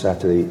Highbury on the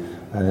Saturday,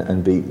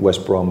 and beat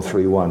West Brom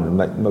 3-1,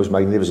 the most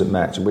magnificent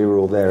match, and we were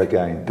all there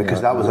again.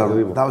 Because that was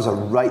a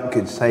right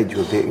good side you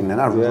were beating,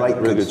 and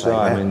really good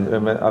side. I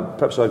mean,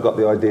 perhaps I got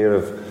the idea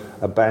of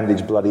a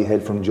bandaged bloody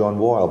head from John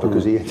Weil,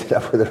 because he ended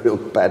up with a real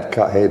bad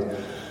cut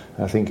head.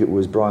 I think it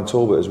was Brian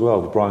Talbot as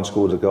well. Brian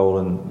scored a goal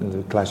and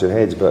the clash of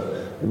heads,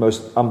 but the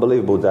most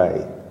unbelievable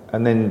day.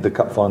 And then the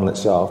cup final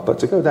itself. But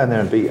to go down there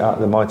and beat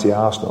the mighty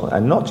Arsenal,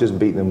 and not just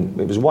beat them,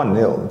 it was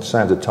 1-0. It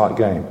sounds a tight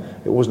game.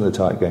 It wasn't a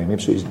tight game.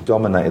 Ipswich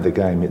dominated the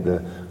game, hit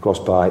the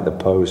crossbar, hit the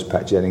post.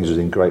 Pat Jennings was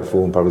in great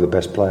form, probably the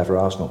best player for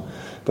Arsenal.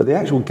 But the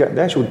actual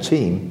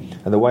team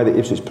and the way that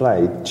Ipswich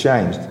played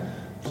changed.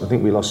 I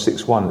think we lost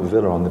 6-1 at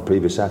Villa on the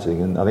previous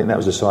Saturday, and I think that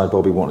was the side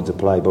Bobby wanted to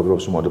play. Bobby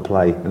Robson wanted to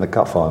play in the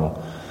cup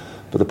final.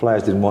 But the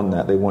players didn't want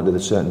that. They wanted a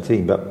certain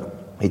team. But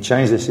he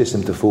changed the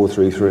system to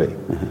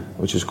 4-3-3,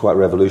 which was quite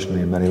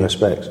revolutionary in many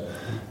respects.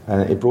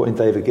 And it brought in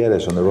David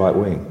Geddes on the right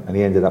wing, and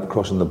he ended up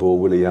crossing the ball.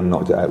 Willie Young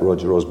knocked it out,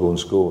 Roger Osborne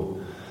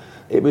scored.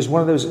 It was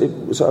one of those, it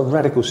was a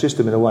radical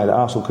system in a way that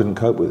Arsenal couldn't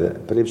cope with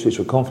it, but Ipswich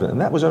were confident.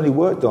 And that was only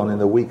worked on in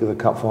the week of the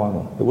cup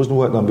final. It wasn't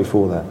worked on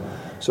before that.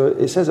 So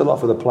it says a lot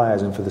for the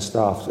players and for the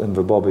staff and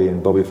for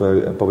Bobby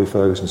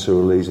Ferguson,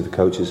 Cyril Lees, the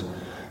coaches,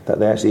 that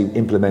they actually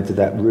implemented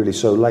that really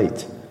so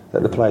late,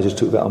 that the players just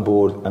took that on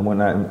board and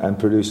went out and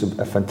produced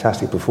a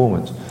fantastic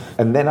performance.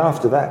 And then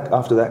after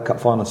that cup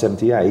final in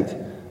 78,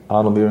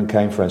 Arnold Muren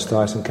came, Franz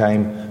Tyson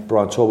came,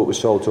 Brian Talbot was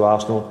sold to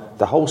Arsenal.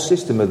 The whole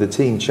system of the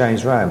team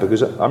changed around,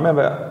 because I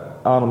remember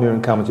Arnold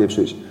Muren coming to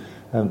Ipswich,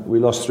 and we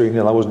lost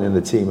 3-0. I wasn't in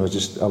the team, I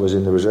was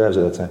in the reserves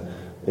at that time.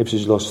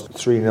 Ipswich lost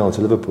 3-0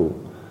 to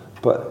Liverpool.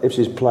 But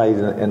Ipswich played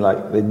in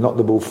like, they knocked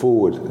the ball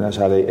forward, and that's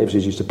how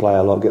Ipswich used to play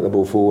a lot, get the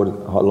ball forward,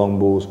 long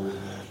balls.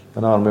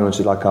 And Arnold Muren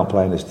said, I can't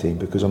play in this team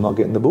because I'm not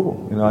getting the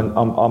ball. You know,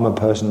 I'm a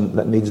person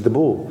that needs the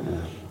ball.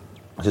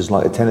 It's just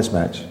like a tennis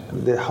match.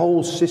 The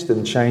whole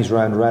system changed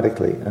around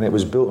radically, and it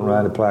was built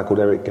around a player called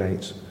Eric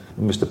Gates.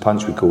 Mr.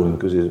 Punch, we called him,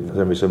 because he has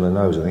every some of the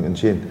nose, I think, and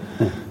chin.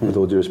 With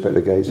all due respect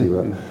to Gatesy,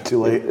 but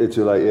too late.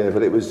 Too late, yeah.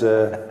 But it was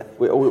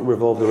all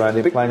revolved around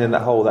him playing in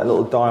that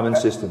little diamond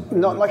system.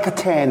 Not like a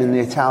 10 in the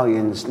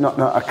Italians, not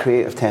a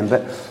creative 10,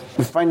 but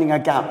finding a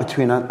gap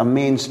between a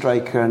main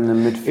striker and the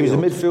midfield. He was a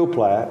midfield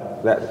player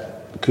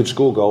that could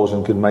score goals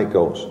and could make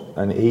goals,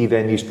 and he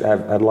then used to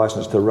had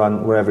license to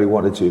run wherever he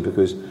wanted to,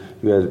 because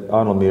you had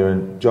Arnold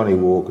Muren, Johnny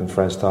Walk and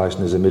Franz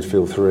Tyson as a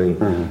midfield three,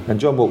 and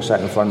John Walk sat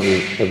in front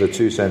of the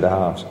two centre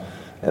halves,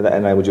 and that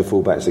enabled your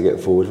full-backs to get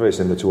forward, very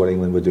similar to what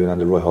England were doing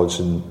under Roy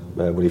Hodgson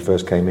when he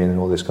first came in and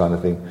all this kind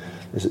of thing.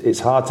 It's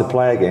hard to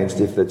play against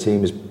if the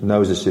team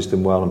knows the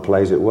system well and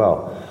plays it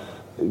well.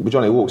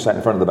 Johnny Walk sat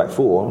in front of the back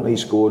four, and he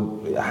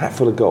scored a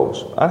hatful of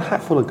goals,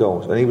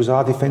 and he was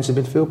our defensive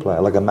midfield player,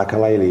 like a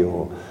Makaleli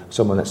or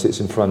someone that sits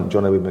in front,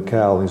 John Owen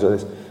McCall, things like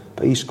this.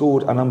 But he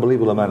scored an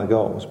unbelievable amount of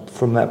goals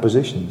from that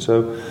position.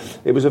 So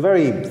it was a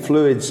very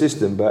fluid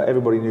system, but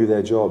everybody knew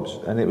their jobs,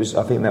 and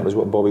I think that was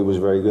what Bobby was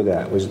very good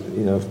at, was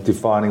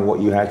defining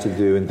what you had to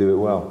do and do it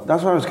well.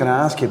 That's what I was going to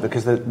ask you,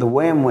 because the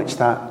way in which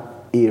that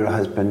era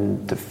has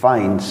been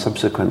defined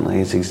subsequently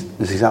is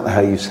exactly how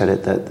you said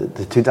it, that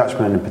the two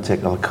Dutchmen in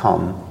particular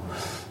come,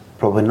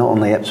 probably not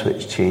only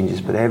Ipswich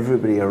changes, but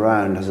everybody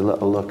around has a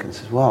little look and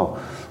says,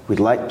 well, we'd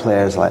like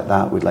players like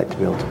that, we'd like to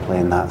be able to play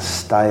in that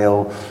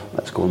style,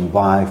 let's go and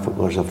buy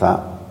footballers of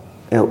that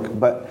ilk.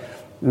 But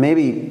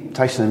maybe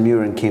Tyson and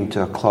Muren came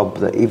to a club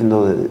that, even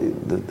though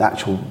the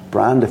actual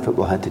brand of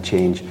football had to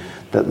change,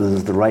 that there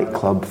was the right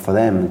club for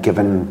them,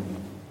 given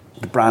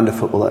the brand of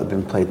football that had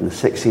been played in the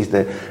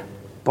 60s,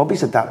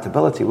 Bobby's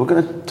adaptability. We're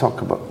going to talk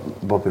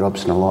about Bobby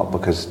Robson a lot,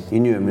 because you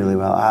knew him really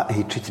well.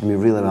 He treated me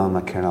really well in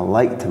my career, and I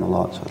liked him a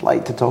lot, so I'd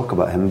like to talk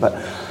about him. But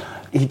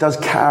he does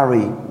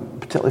carry,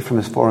 particularly from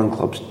his foreign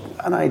clubs,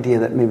 an idea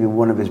that maybe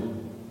one of his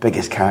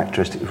biggest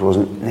characteristics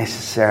wasn't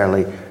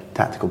necessarily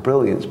tactical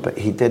brilliance, but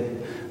he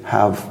did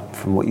have,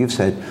 from what you've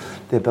said,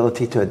 the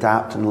ability to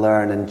adapt and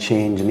learn and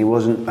change. And he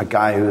wasn't a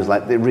guy who was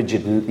like the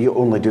rigid and you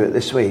only do it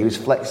this way. He was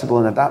flexible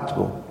and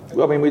adaptable.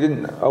 Well, I mean, we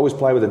didn't always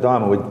play with a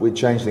diamond. We'd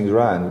change things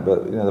around,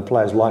 but the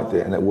players liked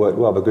it, and it worked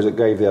well, because it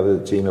gave the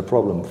other team a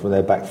problem from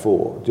their back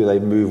four. Do they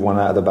move one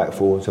out of the back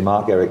four to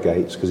mark Eric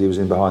Gates because he was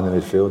in behind the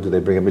midfield? Do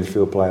they bring a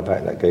midfield player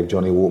back? That gave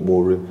Johnny Walk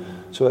more room.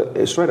 So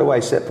it straight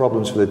away set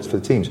problems for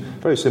the teams.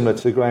 Very similar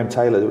to Graham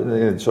Taylor,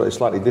 in a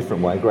slightly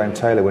different way. Graham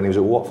Taylor, when he was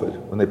at Watford,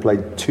 when they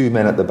played 2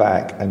 men at the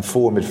back and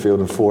 4 midfield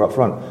and 4 up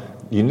front,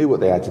 you knew what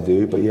they had to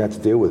do, but you had to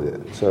deal with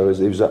it. So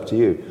it was up to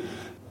you.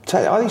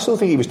 I still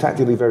think he was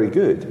tactically very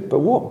good, but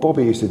what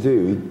Bobby used to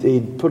do,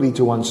 he'd put you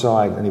to one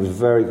side, and he was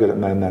very good at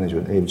man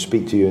management. He'd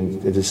speak to you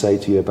and to say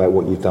to you about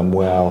what you've done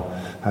well,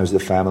 how's the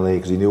family,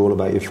 because he knew all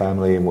about your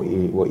family and what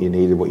you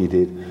needed, what you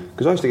did.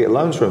 Because I used to get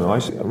loans from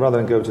him. Rather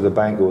than go to the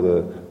bank or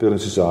the building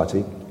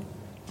society,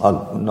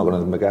 I'd knock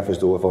on the McGaffer's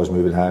door if I was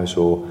moving house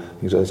or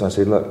things like this. I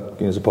said,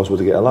 look, is it possible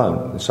to get a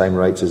loan? The same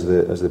rates as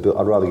the bill.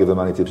 I'd rather give the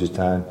money to Ipswich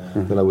Town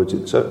than I would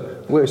to.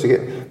 So we used to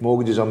get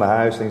mortgages on the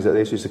house, things like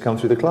this, used to come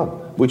through the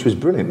club, which was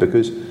brilliant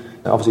because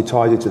it obviously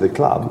tied you to the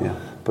club. Yeah.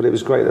 But it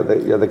was great that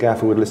the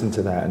gaffer would listen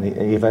to that, and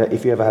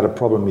if you ever had a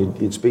problem,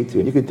 you'd speak to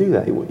him. You could do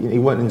that. He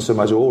weren't in so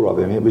much awe of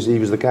him. He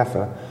was the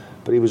gaffer,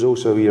 but he was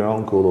also your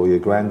uncle or your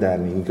granddad,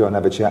 and you could go and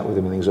have a chat with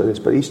him and things like this.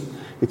 But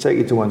he'd take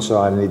you to one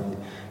side, and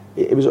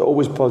it was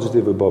always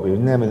positive with Bobby. It was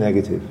never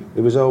negative.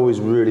 It was always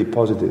really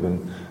positive,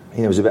 and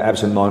he was a bit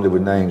absent-minded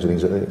with names and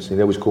things like this.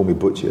 He'd always call me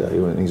Butcher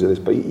and things like this.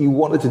 But you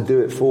wanted to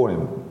do it for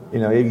him.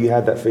 You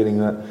had that feeling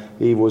that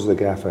he was the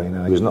gaffer.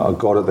 He was not a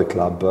god at the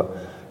club, but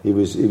he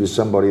was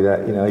somebody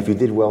that, if you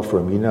did well for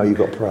him, you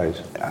got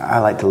praise. I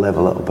like to live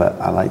a little bit.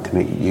 I like to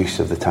make use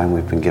of the time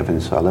we've been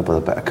given, so I live with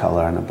a bit of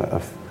colour and a bit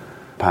of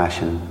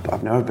passion. But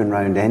I've never been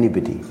around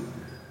anybody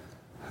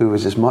who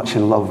was as much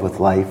in love with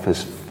life,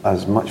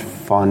 as much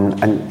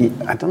fun.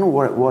 And I don't know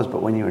what it was,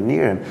 but when you were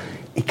near him,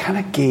 he kind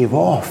of gave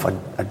off a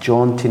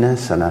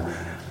jauntiness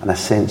and a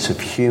sense of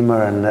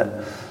humour, and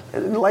that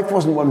life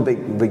wasn't one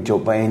big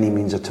joke by any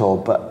means at all.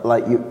 But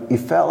like you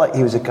felt like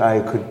he was a guy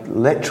who could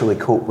literally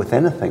cope with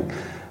anything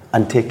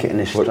and take it in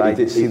his stride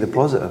and see the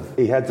positive.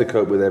 He had to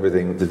cope with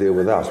everything to deal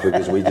with us,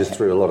 because we just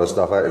threw a lot of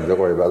stuff at him. Don't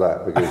worry about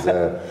that,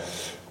 because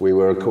we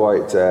were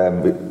quite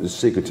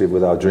secretive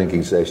with our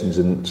drinking sessions,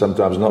 and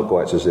sometimes not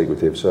quite so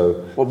secretive.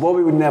 So, well,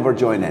 Bobby would never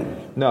join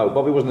in. No,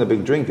 Bobby wasn't a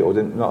big drinker, or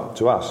not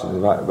to us,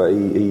 but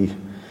he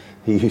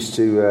used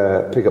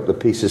to pick up the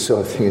pieces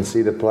sort of thing and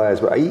see the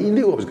players. But he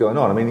knew what was going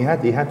on. I mean, he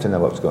had to know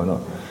what was going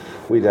on.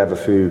 We'd have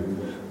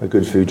a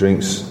good few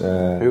drinks.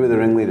 Who were the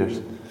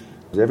ringleaders?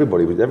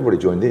 Everybody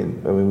joined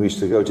in. I mean, we used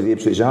to go to the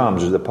Ipswich Arms,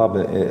 which was the pub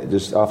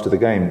just after the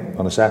game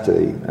on a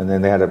Saturday, and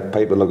then they had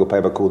a local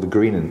paper called the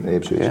Green in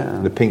Ipswich,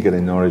 the Pink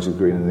in Norwich, the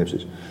Green in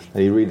Ipswich.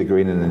 And you read the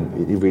Green, and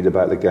then you read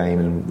about the game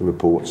and the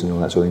reports and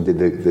all that sort of thing.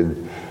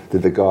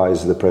 Did the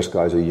guys, the press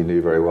guys who you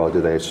knew very well,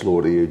 did they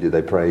slaughter you? Did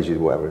they praise you?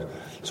 Whatever.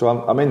 So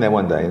I'm in there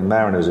one day, and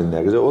Mariner was in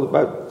there, because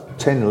about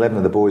 10, 11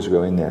 of the boys would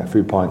go in there, a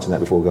few pints and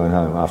that before going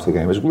home after the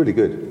game. It was really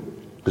good.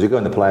 Because you go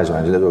in the players'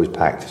 lounge and they're always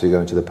packed, so you go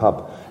into the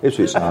pub.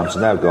 Ipswich Arms is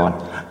now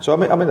gone. So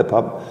I'm in the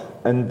pub,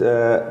 and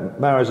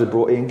Maras had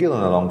brought Ian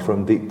Gillan along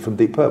from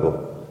Deep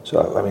Purple.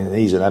 So, I mean,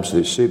 he's an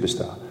absolute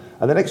superstar.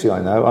 And the next thing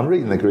I know, I'm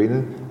reading the Green,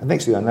 and the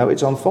next thing I know,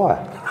 it's on fire.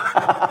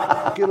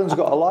 Gillan's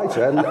got a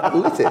lighter and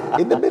lit it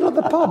in the middle of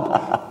the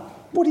pub.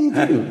 What do you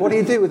do? What do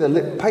you do with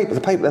the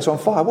paper that's on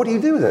fire? What do you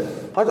do with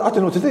it? I don't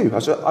know what to do.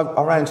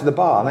 I ran to the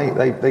bar,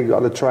 and they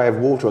got a tray of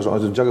water or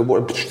something, a jug of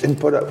water, and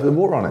put the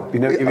water on it.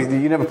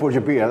 You never poured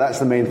your beer. That's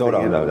the main thing. No.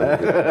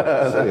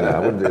 I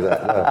wouldn't do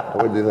that. No, I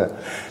wouldn't do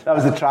that. That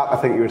was the trap I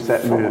think you were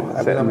setting.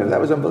 That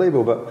was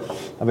unbelievable. But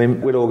I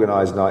mean, we'd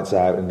organise nights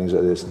out and things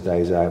like this,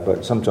 days out,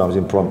 but sometimes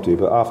impromptu.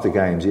 But after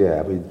games,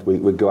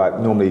 we'd go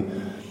out. Normally,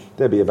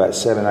 there'd be about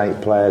 7,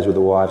 8 players with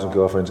their wives and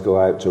girlfriends go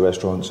out to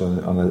restaurants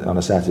on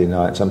a Saturday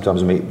night.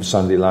 Sometimes meet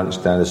Sunday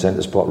lunch down the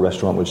Centre Spot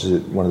restaurant, which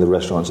is one of the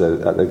restaurants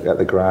at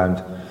the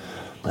ground.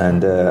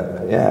 And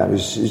it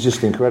was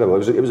just incredible.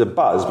 It was a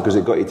buzz because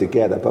it got you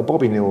together. But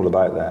Bobby knew all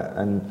about that.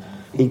 And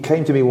he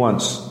came to me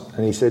once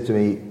and he said to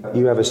me,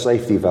 "You have a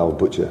safety valve,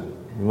 Butcher."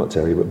 Not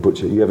Terry, but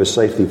Butcher. "You have a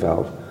safety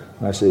valve."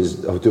 And I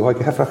says, "Oh, do I,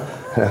 Gaffer?"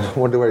 And I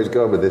wonder where he's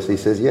going with this. He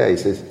says, "Yeah." He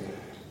says,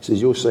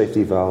 "Your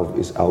safety valve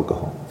is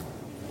alcohol."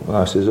 And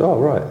I says, "Oh,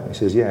 right." He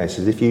says, "Yeah." He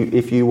says,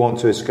 if you want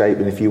to escape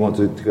and if you want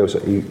to go,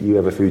 you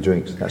have a few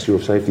drinks. That's your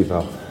safety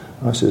valve."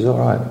 And I says, "All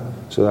right."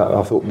 So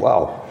I thought,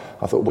 wow.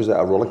 Was that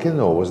a rollicking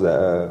or was that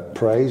a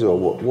praise or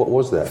what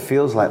was that? It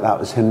feels like that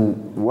was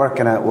him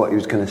working out what he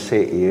was going to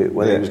say to you,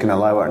 whether he was going to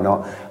allow it or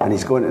not. And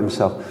he's going to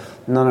himself,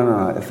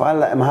 no. If I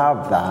let him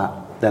have that,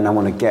 then I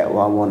want to get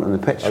what I want on the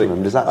pitch from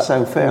him. Does that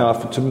sound fair? No,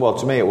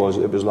 to me it was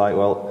like,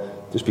 well,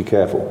 just be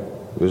careful.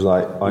 It was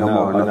like, I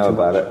know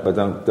about it, but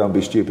don't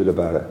be stupid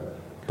about it.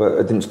 But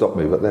it didn't stop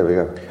me. But there we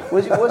go.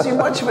 Was he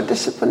much of a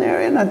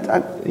disciplinarian?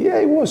 Yeah,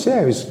 he was.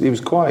 Yeah, he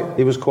was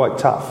quite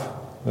tough.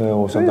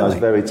 Or sometimes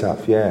very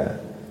tough. Yeah,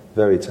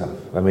 very tough.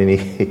 I mean,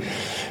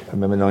 I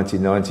remember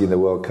 1990 in the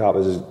World Cup.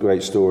 There's a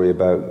great story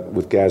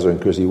with Gazza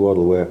and Chrissy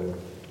Waddle where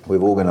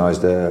we've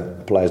organised a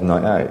players'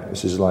 night out.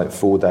 This is like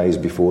 4 days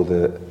before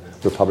the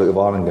Republic of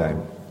Ireland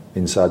game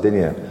in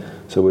Sardinia.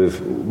 So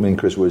me and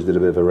Chris Woods did a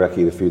bit of a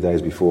recce a few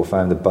days before,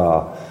 found a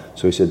bar.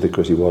 So he said to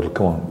Chrissy Waddle,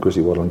 "Come on,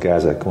 Chrissy Waddle and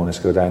Gazza, come on, let's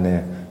go down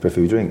there for a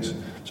few drinks."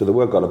 So the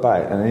word got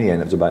about, and in the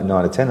end it was about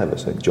 9 or 10 of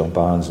us, like John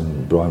Barnes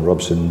and Brian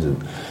Robson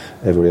and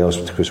everybody else.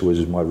 Chris Woods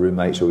was my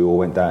roommate, so we all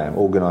went down,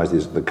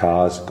 organised the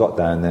cars, got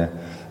down there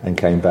and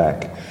came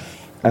back.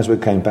 As we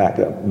came back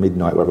at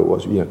midnight, wherever it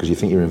was, because you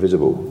think you're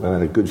invisible, we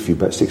had a good few,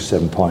 about 6 or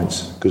 7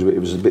 pints, because it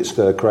was a bit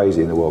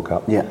stir-crazy in the World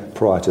Cup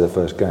prior to the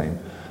first game.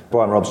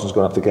 Brian Robson's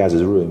gone up to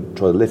Gazza's room,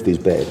 tried to lift his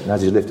bed, and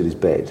as he's lifted his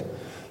bed,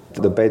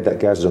 the bed that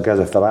Gazza's on,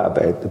 Gazza fell out of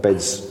bed, the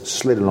bed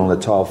slid along the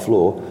tile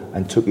floor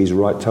and took his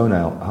right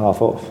toenail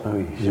half off.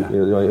 Oh, yeah.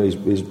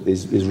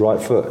 His right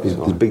foot, his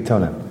big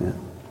toenail. Yeah.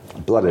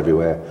 Blood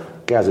everywhere.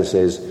 Gazza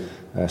says,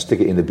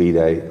 "Stick it in the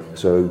bidet."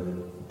 So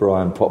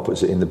Brian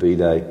puts it in the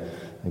bidet,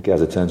 and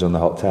Gazza turns on the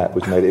hot tap,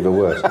 which made it even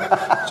worse.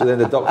 So then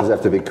the doctors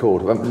have to be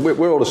called.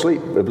 We're all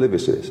asleep,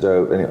 oblivious to this.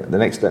 So anyway, the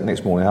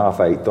next morning,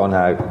 8:30, Don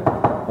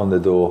Howe on the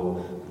door,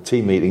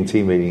 team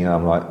meeting, and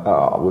I'm like,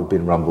 we've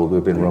been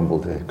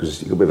rumbled here,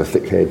 because you've got a bit of a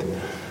thick head.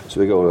 So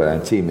we go over there,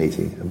 team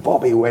meeting, and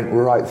Bobby went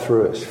right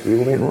through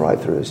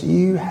us.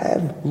 You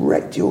have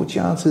wrecked your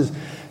chances.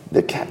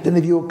 The captain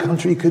of your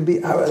country could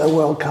be out of the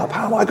World Cup.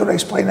 How am I going to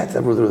explain that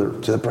to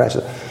the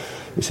presser?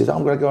 He says,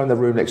 I'm going to go in the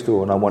room next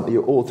door, and I want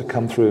you all to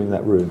come through in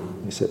that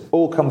room. He said,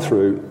 all come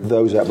through,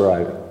 those that were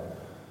out.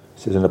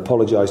 He says, and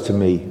apologise to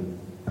me,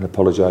 and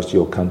apologise to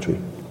your country.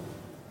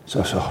 So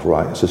I said,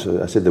 right. I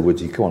said to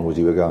Woodsy, come on,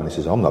 Woodsy, we're going. He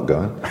says, I'm not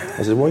going.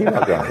 I said, well, you're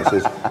not going.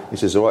 He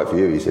says, all right for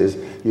you. He says,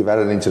 you've had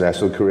an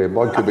international career.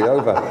 Mine could be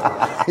over.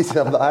 He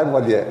said, I've not had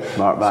one yet.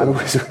 Mark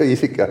man. So you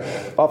think,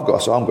 I'm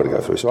going to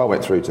go through. So I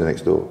went through to the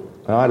next door.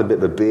 And I had a bit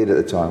of a beard at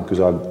the time, because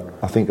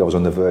I think I was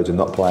on the verge of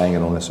not playing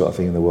and all that sort of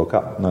thing in the World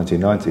Cup,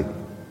 1990.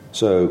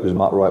 So, because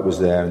Mark Wright was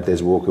there and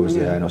Des Walker was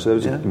there. And so it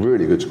was a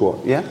really good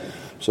squad. Yeah.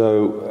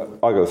 So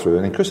I go through,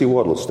 and then Chrissy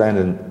Waddle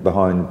standing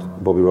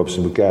behind Bobby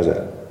Robson with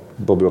Gazza.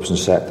 Bobby Robson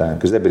sat down,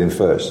 because they've been in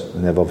first,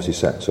 and they've obviously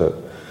sat.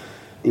 So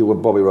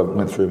Bobby Robson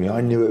went through me.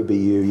 I knew it would be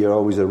you. You're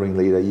always the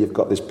ringleader. You've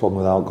got this problem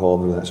with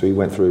alcohol and all that. So he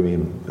went through me,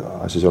 and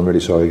I says, I'm really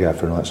sorry,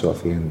 Gaffer, and all that sort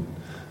of thing, and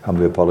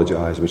humbly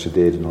apologise, which I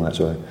did, and all that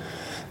sort of thing.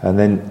 And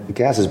then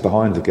Gazza's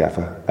behind the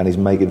Gaffer, and he's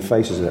making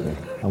faces at me.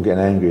 I'm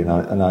getting angry,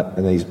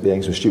 and he's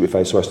making some stupid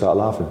face, so I start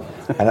laughing.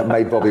 And that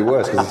made Bobby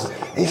worse, because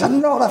it's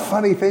not a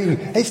funny thing.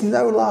 It's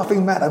no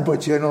laughing matter,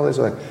 Butcher, and all this.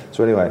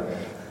 So anyway,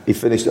 he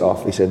finished it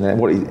off. He said, and then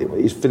what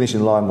his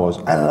finishing line was,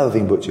 and another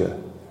thing, Butcher,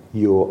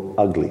 you're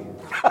ugly.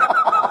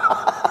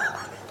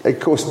 Of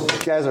course,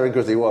 Gazza and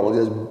Chrissy Waddle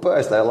just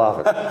burst out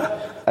laughing.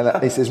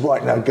 And he says,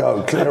 right, now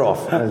go, clear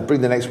off, and bring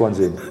the next ones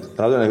in. And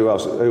I don't know who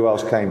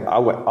else came.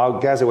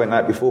 Gazza went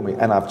out before me,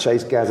 and I've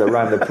chased Gazza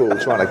around the pool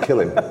trying to kill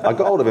him. I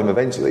got hold of him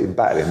eventually and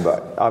batted him,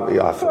 but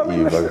I thought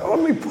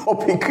only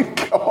Bobby could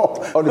go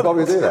off. Only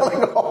Bobby could do that.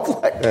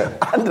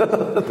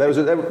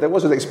 There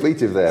was an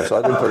expletive there, so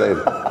I didn't put it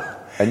in.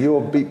 And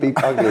you're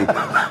beep ugly.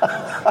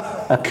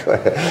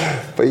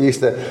 But he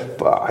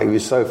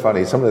was so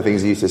funny. Some of the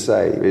things he used to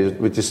say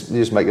would just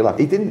make you laugh.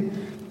 He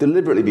didn't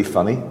deliberately be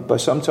funny, but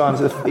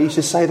sometimes he used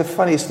to say the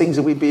funniest things,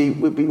 and we'd be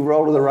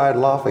rolling around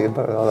laughing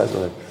about all that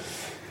sort of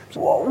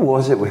thing. What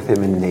was it with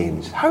him in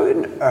names? How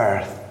on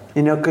earth?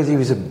 Because he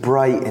was a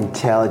bright,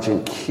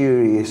 intelligent,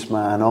 curious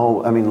man.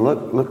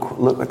 Look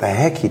what the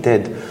heck he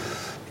did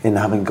in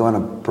having gone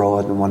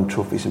abroad and won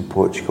trophies in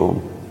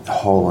Portugal,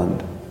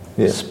 Holland,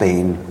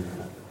 Spain.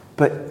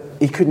 But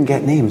he couldn't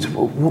get names.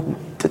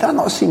 Did that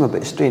not seem a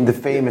bit strange? The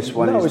famous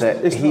one is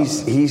that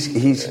he's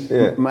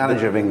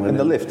manager of England. In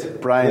the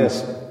lift.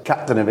 Brian's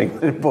captain of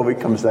England. Bobby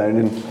comes down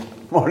and,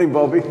 morning,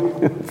 Bobby.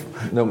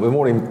 No,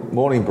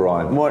 morning,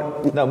 Brian.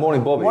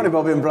 Morning, Bobby. Morning,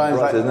 Bobby, and Brian's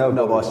like, no,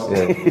 boss.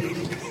 Yeah.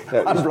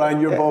 I'm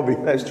Brian, you're Bobby.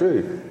 That's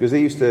true. Because he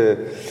used to...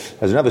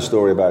 There's another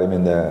story about him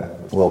in the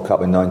World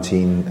Cup in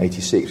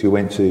 1986. We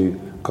went to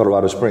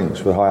Colorado Springs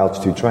for high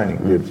altitude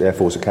training, the Air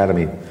Force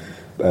Academy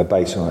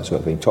base and that sort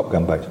of thing, Top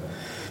Gun base.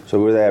 So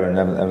we were there and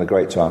having a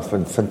great time.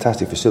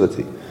 Fantastic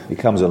facility. He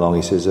comes along,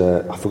 he says,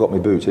 I forgot my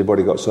boots.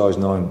 Everybody got size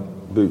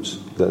 9 boots,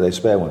 they're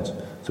spare ones.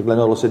 So Glenn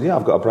Hoddle said, yeah,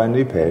 I've got a brand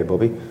new pair,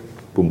 Bobby.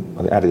 Boom,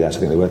 Adidas, I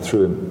think they went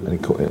through him and he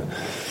caught it.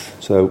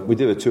 So we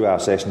did a 2-hour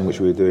session, which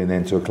we were doing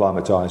then to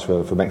acclimatise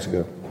for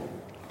Mexico.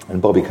 And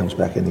Bobby comes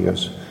back in, he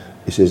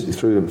says, he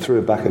threw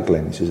him back at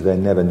Glenn. He says, they're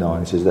never 9.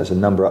 He says, that's a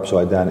number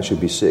upside down, it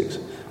should be 6.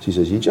 So he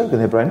says, you're joking,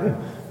 they're brand new?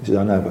 He says,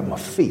 I know, but my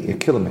feet, you're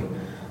killing me.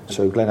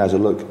 So Glenn has a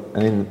look,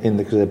 and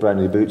because they're brand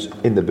new boots,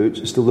 in the boots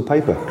is still the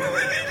paper.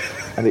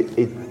 And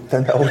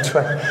then the whole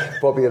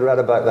Bobby had read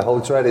about the whole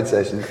training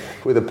session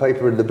with the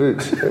paper in the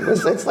boots. It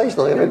was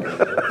sensational. I mean,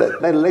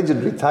 they're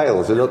legendary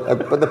tales,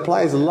 but the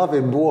players love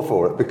him more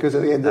for it, because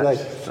at the end of the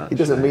day, he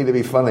doesn't mean to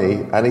be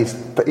funny, and he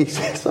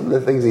said some of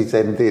the things he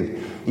said and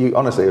did,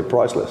 honestly, are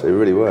priceless. They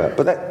really were.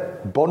 But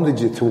that bonded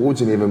you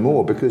towards him even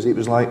more, because it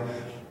was like,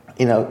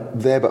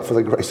 there but for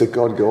the grace of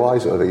God go I,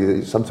 sort of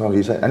thing. Sometimes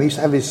he said, and he used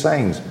to have his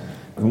sayings.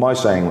 My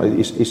saying,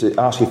 he said,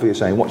 ask you for your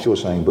saying. What's your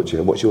saying,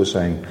 Butcher? What's your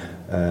saying?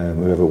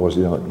 Whoever it was,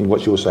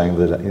 what's your saying?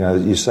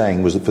 Your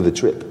saying was for the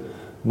trip.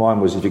 Mine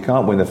was, if you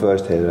can't win the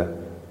first header,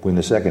 win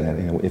the second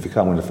header. If you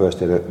can't win the first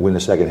header, win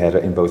the second header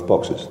in both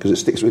boxes, because it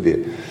sticks with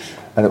you.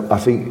 And I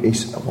think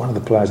he's one of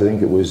the players. I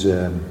think it was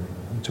to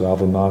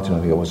Alvin Martin. I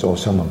think it was, or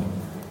someone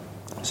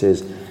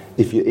says,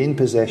 if you're in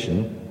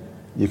possession,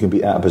 you can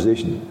be out of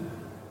position.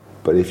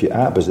 But if you're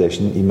out of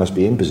possession, you must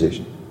be in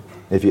position.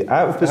 If you're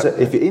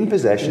in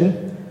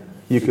possession,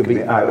 you can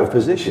be out of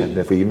position,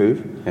 therefore you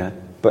move. Yeah.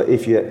 But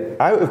if you're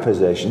out of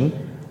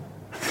possession,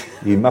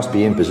 you must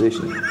be in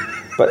position.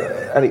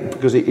 Because I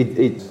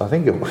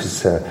think it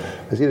was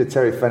either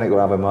Terry Fenwick or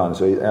Alvin Martin,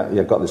 so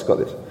got this.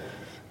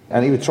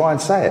 And he would try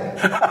and say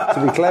it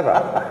to be clever.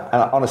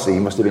 And honestly, he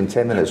must have been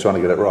 10 minutes trying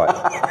to get it right.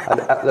 And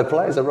the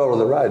players are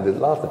rolling around with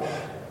laughter.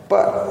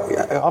 But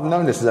I've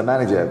known this as a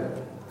manager.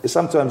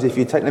 Sometimes if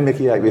you take the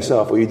mickey out of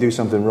yourself or you do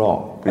something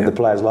wrong and the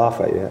players laugh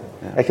at you,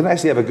 it can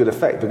actually have a good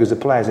effect, because the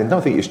players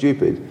don't think you're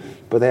stupid,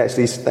 but they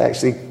actually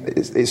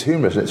it's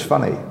humorous and it's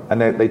funny, and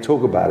they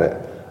talk about it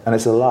and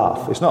it's a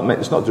laugh. It's not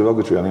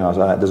derogatory or anything like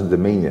that. It doesn't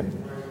demean you.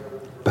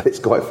 But it's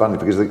quite funny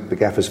because the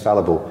gaffer's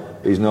fallible.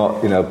 He's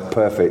not,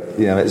 perfect.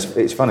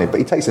 It's funny. But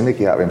he takes the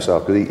mickey out of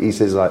himself because he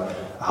says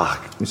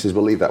he says,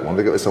 we'll leave that one.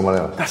 We'll go with someone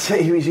else. That's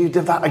it. He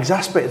did that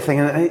exasperated thing,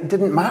 and it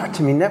didn't matter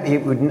to me.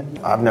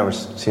 I've never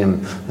seen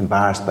him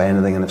embarrassed by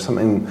anything. And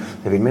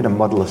if he made a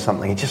muddle of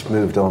something, he just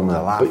moved on with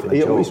a laugh. But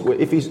he always,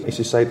 if he used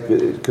to say,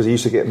 because he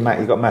used to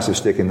he got massive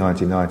stick in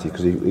 1990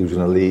 because he was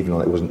going to leave and all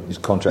that. His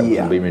contract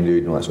wasn't being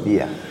renewed and all that sort of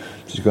thing.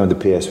 So he's going to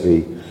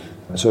PSV.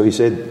 So he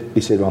said,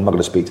 well, I'm not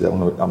going to speak to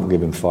them. I'm going to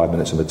give him 5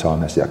 minutes of my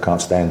time. That's it. I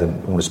can't stand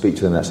them. I want to speak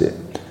to them. That's it.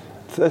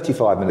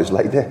 35 minutes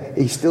later,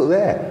 he's still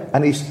there,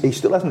 and he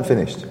still hasn't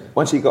finished.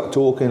 Once he got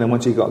talking and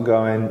once he got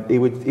going, he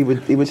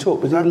would talk.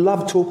 Because he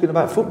loved talking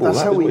about football.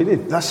 That's what he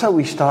did. That's how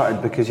we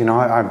started. Because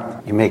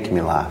you're making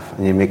me laugh,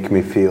 and you're making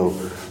me feel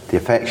the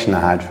affection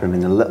I had for him in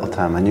the little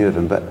time I knew of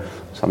him.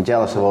 So I'm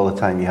jealous of all the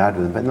time you had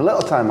with him. But in the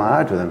little time I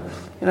had with him,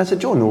 it's a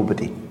Joe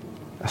Nobody.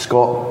 A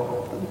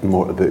Scot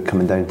wrote a book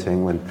coming down to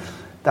England.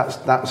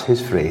 That's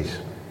his phrase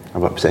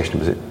about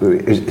obsession.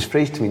 His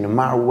phrase to me, no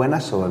matter when I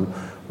saw him,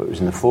 whether it was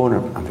on the phone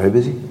or I'm very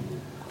busy,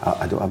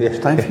 I don't have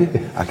much time for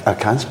you, I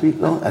can't speak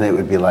though. And it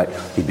would be like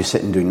he'd be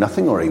sitting doing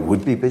nothing, or he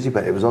would be busy,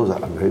 but it was always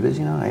like, I'm very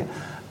busy now, right?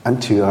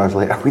 And 2 hours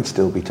later we'd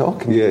still be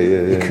talking.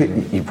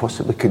 You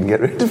possibly couldn't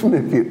get rid of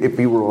him if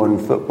you were on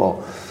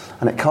football.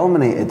 And it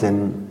culminated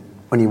in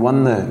when he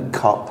won the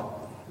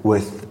cup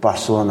with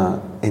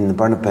Barcelona in the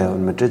Bernabeu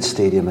in Madrid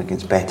Stadium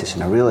against Betis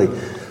in a really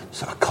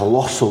sort of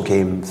colossal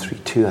game,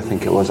 3-2 I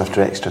think it was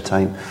after extra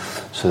time.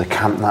 So the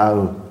Camp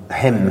Nou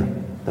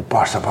hymn, the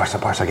Barca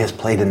gets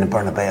played in the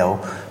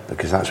Bernabeu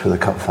because that's where the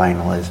cup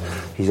final is.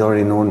 He's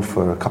already known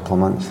for a couple of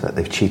months that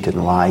they've cheated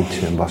and lied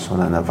to him,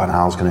 Barcelona, and that Van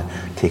Gaal's going to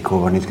take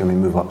over and he's going to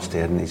move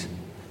upstairs, and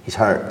he's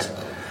hurt.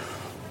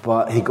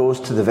 But he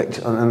goes to the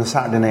victory on the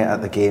Saturday night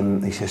at the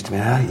game. He says to me,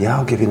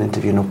 I'll give you an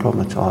interview, no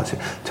problem at all. I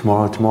said,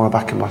 tomorrow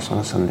back in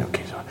Barcelona Sunday.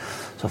 Okay, so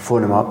I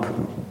phone him up,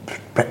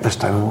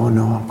 breakfast time. Oh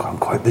no, I'm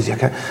quite busy. I'm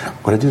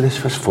going to do this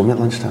first. Phone me at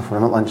lunchtime. Phone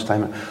him at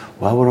lunchtime.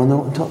 Well, we're on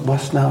the top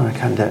bus now, and I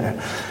can't do it.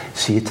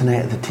 See you tonight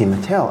at the team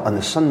hotel on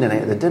the Sunday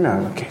night at the dinner.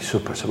 Okay,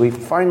 super. So we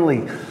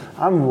finally.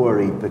 I'm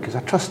worried because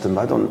I trust him,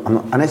 but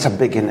and it's a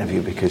big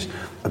interview because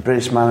a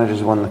British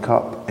manager's won the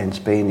cup in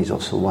Spain. He's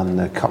also won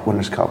the Cup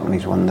Winners' Cup and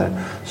he's won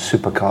the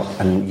Super Cup,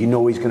 and he's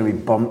going to be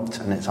bumped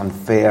and it's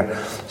unfair.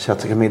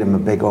 Celtic have made him a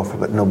big offer,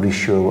 but nobody's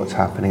sure what's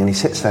happening. And he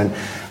sits down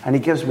and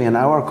he gives me an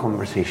hour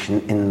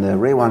conversation in the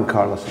Rey Juan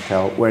Carlos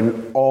Hotel, where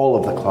all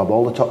of the club,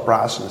 all the top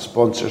brass and the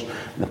sponsors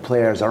and the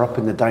players are up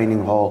in the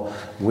dining hall.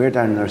 We're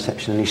down in the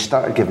reception, and he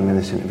started giving me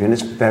this interview, and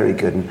it's very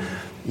good. And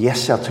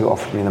yes, Celtic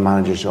offered me the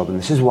manager's job, and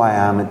this is why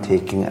I am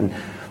taking it, and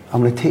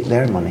I'm going to take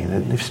their money.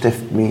 They've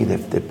stiffed me,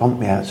 they've bumped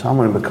me out, so I'm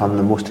going to become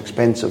the most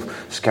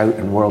expensive scout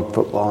in world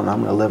football, and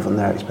I'm going to live on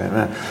their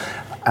expense.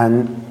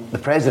 And the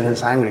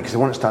president's angry because they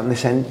want to start, and they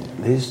send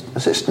his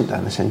assistant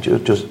down. They send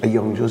a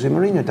young Jose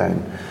Mourinho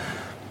down.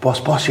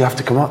 Boss, you have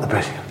to come up, the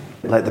president.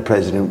 Let the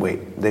president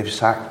wait. They've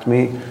sacked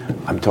me.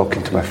 I'm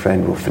talking to my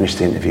friend. We'll finish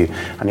the interview,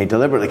 and he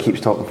deliberately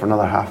keeps talking for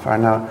another half hour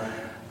now.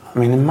 I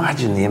mean,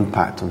 imagine the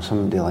impact on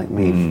somebody like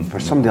me, for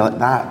somebody like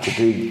that to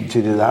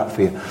do that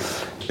for you.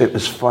 It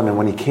was fun, and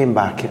when he came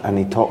back and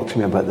he talked to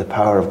me about the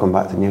power of going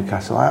back to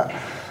Newcastle,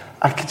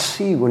 I could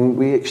see when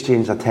we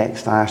exchanged a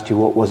text, I asked you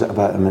what was it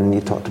about him, and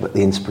you talked about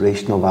the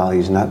inspirational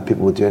values and that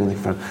people would do anything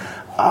for him.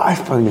 I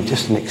found him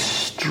just an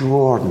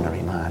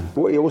extraordinary man.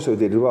 What he also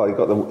did as well, he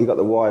got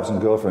the wives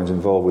and girlfriends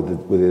involved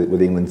with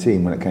the England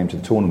team when it came to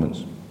the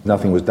tournaments.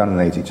 Nothing was done in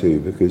 '82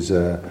 because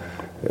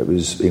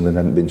England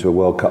hadn't been to a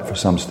World Cup for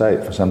some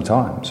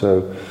time,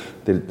 so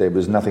there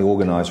was nothing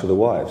organised for the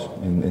wives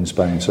in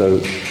Spain. So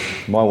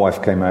my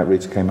wife came out,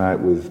 Rita came out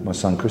with my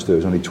son Christo, who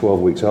was only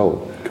 12 weeks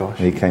old. Gosh.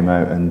 And he came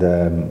out, and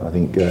I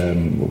think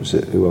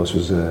who else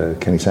was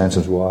Kenny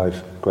Sanson's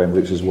wife, Graham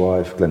Richards'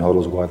 wife, Glenn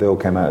Hoddle's wife. They all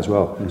came out as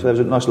well. So there was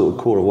a nice little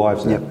core of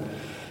wives there. Yep.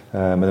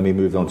 And then we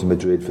moved on to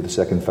Madrid for the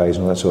second phase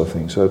and all that sort of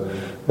thing. So,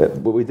 but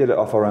we did it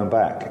off our own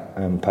back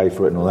and paid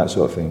for it and all that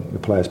sort of thing. The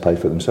players paid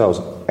for it themselves.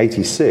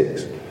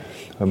 '86,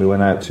 when we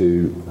went out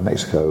to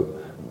Mexico,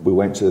 we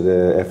went to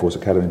the Air Force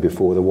Academy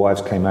before the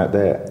wives came out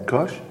there.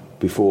 Gosh.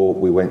 Before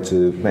we went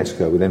to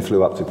Mexico, we then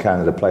flew up to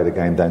Canada, played a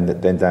game,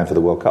 then down for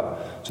the World Cup.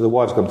 So the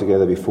wives come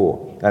together before,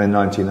 and in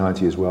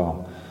 1990 as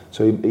well.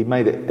 So he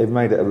made it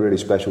a really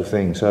special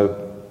thing.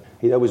 So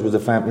he always was a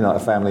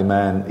family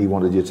man. He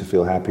wanted you to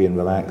feel happy and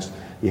relaxed.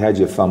 He had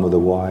your fun with the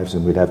wives,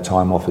 and we'd have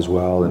time off as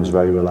well, and was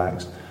very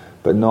relaxed.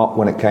 But not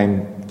when it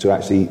came to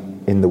actually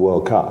in the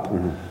World Cup.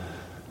 Mm-hmm.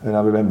 And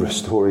I remember a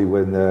story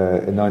when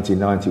in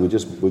 1990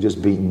 we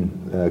just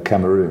beaten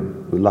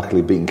Cameroon. We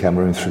luckily beaten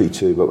Cameroon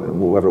 3-2, but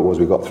whatever it was,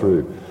 we got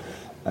through.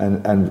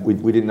 And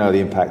we didn't know the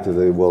impact of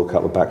the World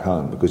Cup back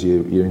home because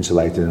you're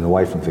insulated and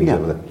away from things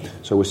over there.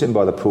 So we're sitting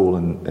by the pool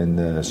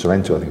in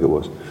Sorrento, I think it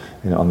was,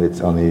 on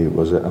the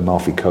was it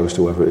Amalfi Coast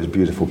or whatever. It was a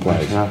beautiful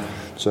place. Yeah.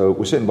 So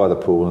we're sitting by the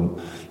pool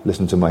and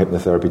listening to my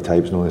hypnotherapy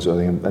tapes and all this sort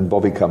of thing. And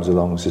Bobby comes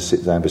along and just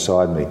sits down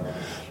beside me.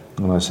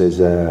 And I says,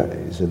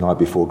 it's the night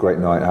before, great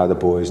night, how are the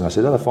boys? And I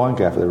said, they're fine,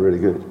 Gaffer, they're really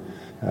good.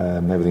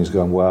 Everything's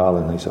going well.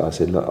 And I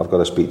said, look, I've got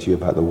to speak to you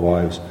about the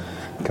wives.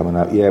 coming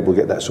up. Yeah, we'll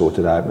get that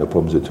sorted out. No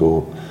problems at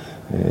all.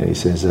 He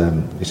says,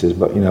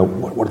 but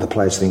what do the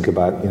players think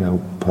about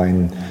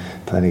playing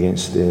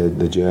against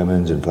the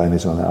Germans and playing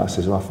this on that? I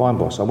says, well, fine,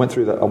 boss. I went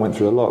through that. I went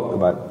through a lot,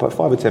 about 5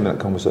 or 10 minute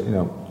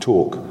conversation,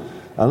 talk.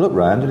 And I looked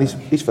round and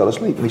he's fell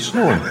asleep and he's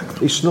snoring.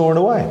 He's snoring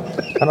away.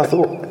 And I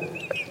thought,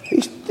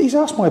 he's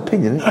asked my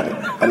opinion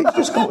and he's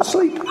just gone to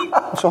sleep.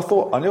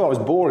 So I knew I was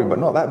boring, but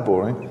not that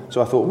boring.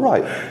 So I thought,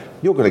 right,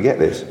 you're going to get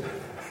this.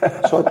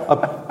 So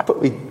I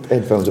put my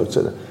headphones on.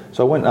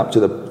 So I went up to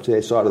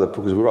the side of the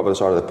pool, because we were up by the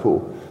side of the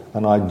pool,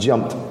 and I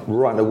jumped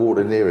right in the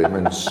water near him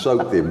and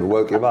soaked him and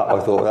woke him up. I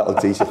thought, that'll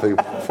teach you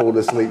to fall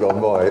asleep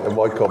on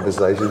my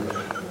conversation.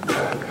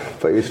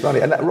 But it was funny.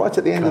 And right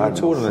at the end of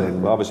the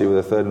tournament, obviously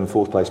with the 3rd and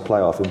 4th place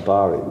playoff in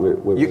Bari.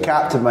 You're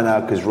captain by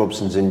now because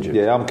Robson's injured.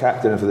 Yeah, I'm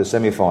captain for the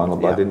semi-final,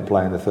 but I didn't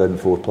play in the 3rd and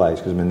 4th place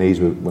because my knees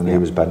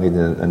was bad, needed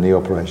a knee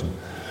operation.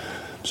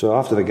 So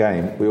after the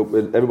game,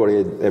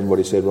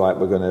 everybody said, right,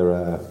 we're going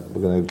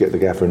to get the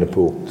gaffer in the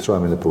pool, throw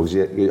him in the pool.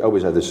 He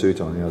always had the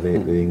suit on, the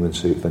England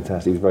suit,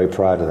 fantastic. He was very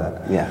proud of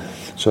that. Yeah.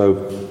 So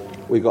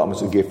we got him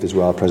as a gift as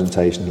well, a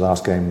presentation. The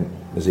last game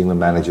as England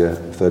manager,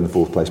 3rd and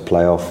 4th place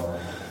playoff.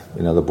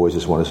 The boys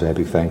just want to say a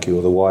big thank you.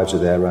 All the wives are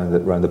there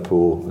around the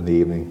pool in the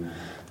evening.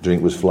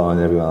 Drink was flowing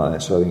and everything like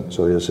that.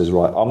 So he says,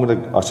 right,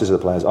 I says to the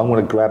players, I'm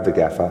going to grab the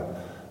gaffer,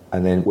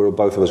 and then we're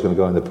both of us going to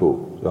go in the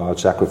pool. So I'd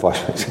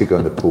sacrifice to go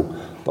in the pool.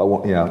 But I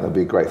want, that'd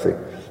be a great thing.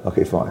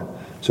 Okay, fine.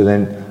 So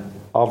then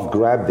I've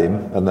grabbed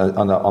him, and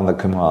on the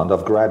command,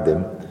 I've grabbed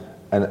him,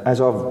 and as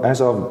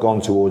I've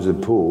gone towards the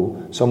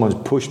pool, someone's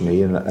pushed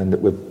me, and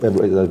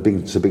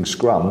it's a big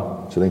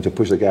scrum, so they to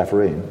push the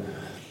gaffer in.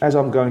 As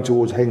I'm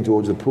heading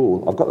towards the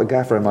pool, I've got the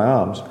gaffer in my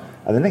arms,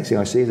 and the next thing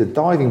I see is a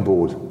diving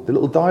board, the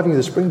little diving,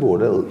 the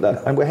springboard,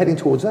 and we're heading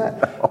towards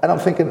that. And I'm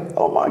thinking,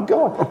 oh my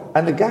God.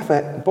 And the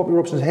gaffer, Bobby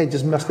Robson's head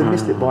just must have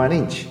missed it by an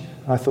inch.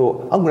 And I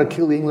thought, I'm going to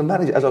kill the England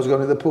manager. As I was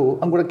going into the pool,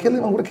 I'm going to kill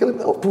him.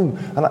 Oh, boom.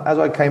 And as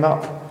I came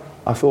up,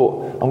 I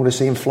thought, I'm going to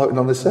see him floating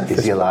on the surface.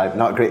 Is he alive?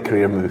 Not a great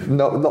career move.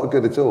 Not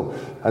good at all.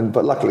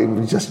 But luckily,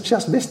 we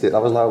just missed it. I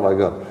was like, oh my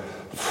God.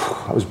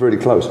 I was really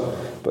close.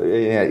 But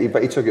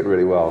he took it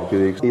really well.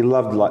 He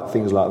loved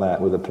things like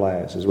that with the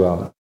players as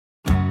well.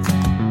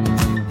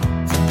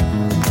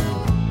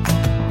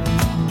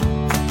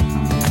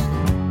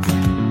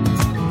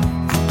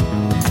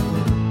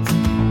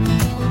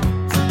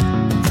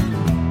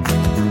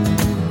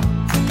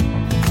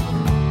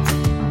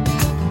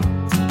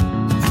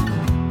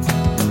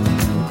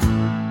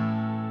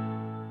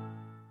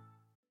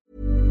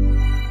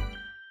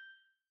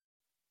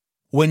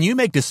 When you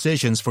make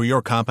decisions for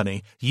your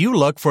company, you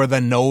look for the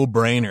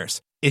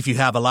no-brainers. If you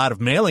have a lot of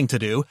mailing to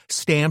do,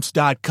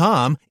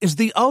 Stamps.com is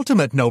the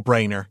ultimate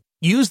no-brainer.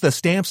 Use the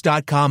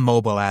Stamps.com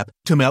mobile app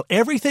to mail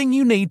everything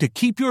you need to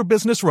keep your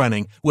business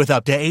running with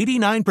up to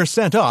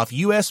 89% off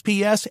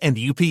USPS and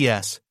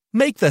UPS.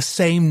 Make the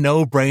same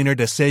no-brainer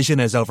decision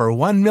as over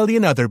 1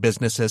 million other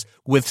businesses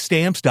with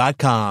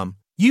Stamps.com.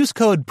 Use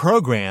code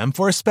PROGRAM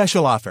for a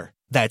special offer.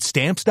 That's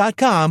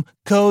Stamps.com,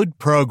 code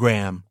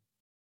PROGRAM.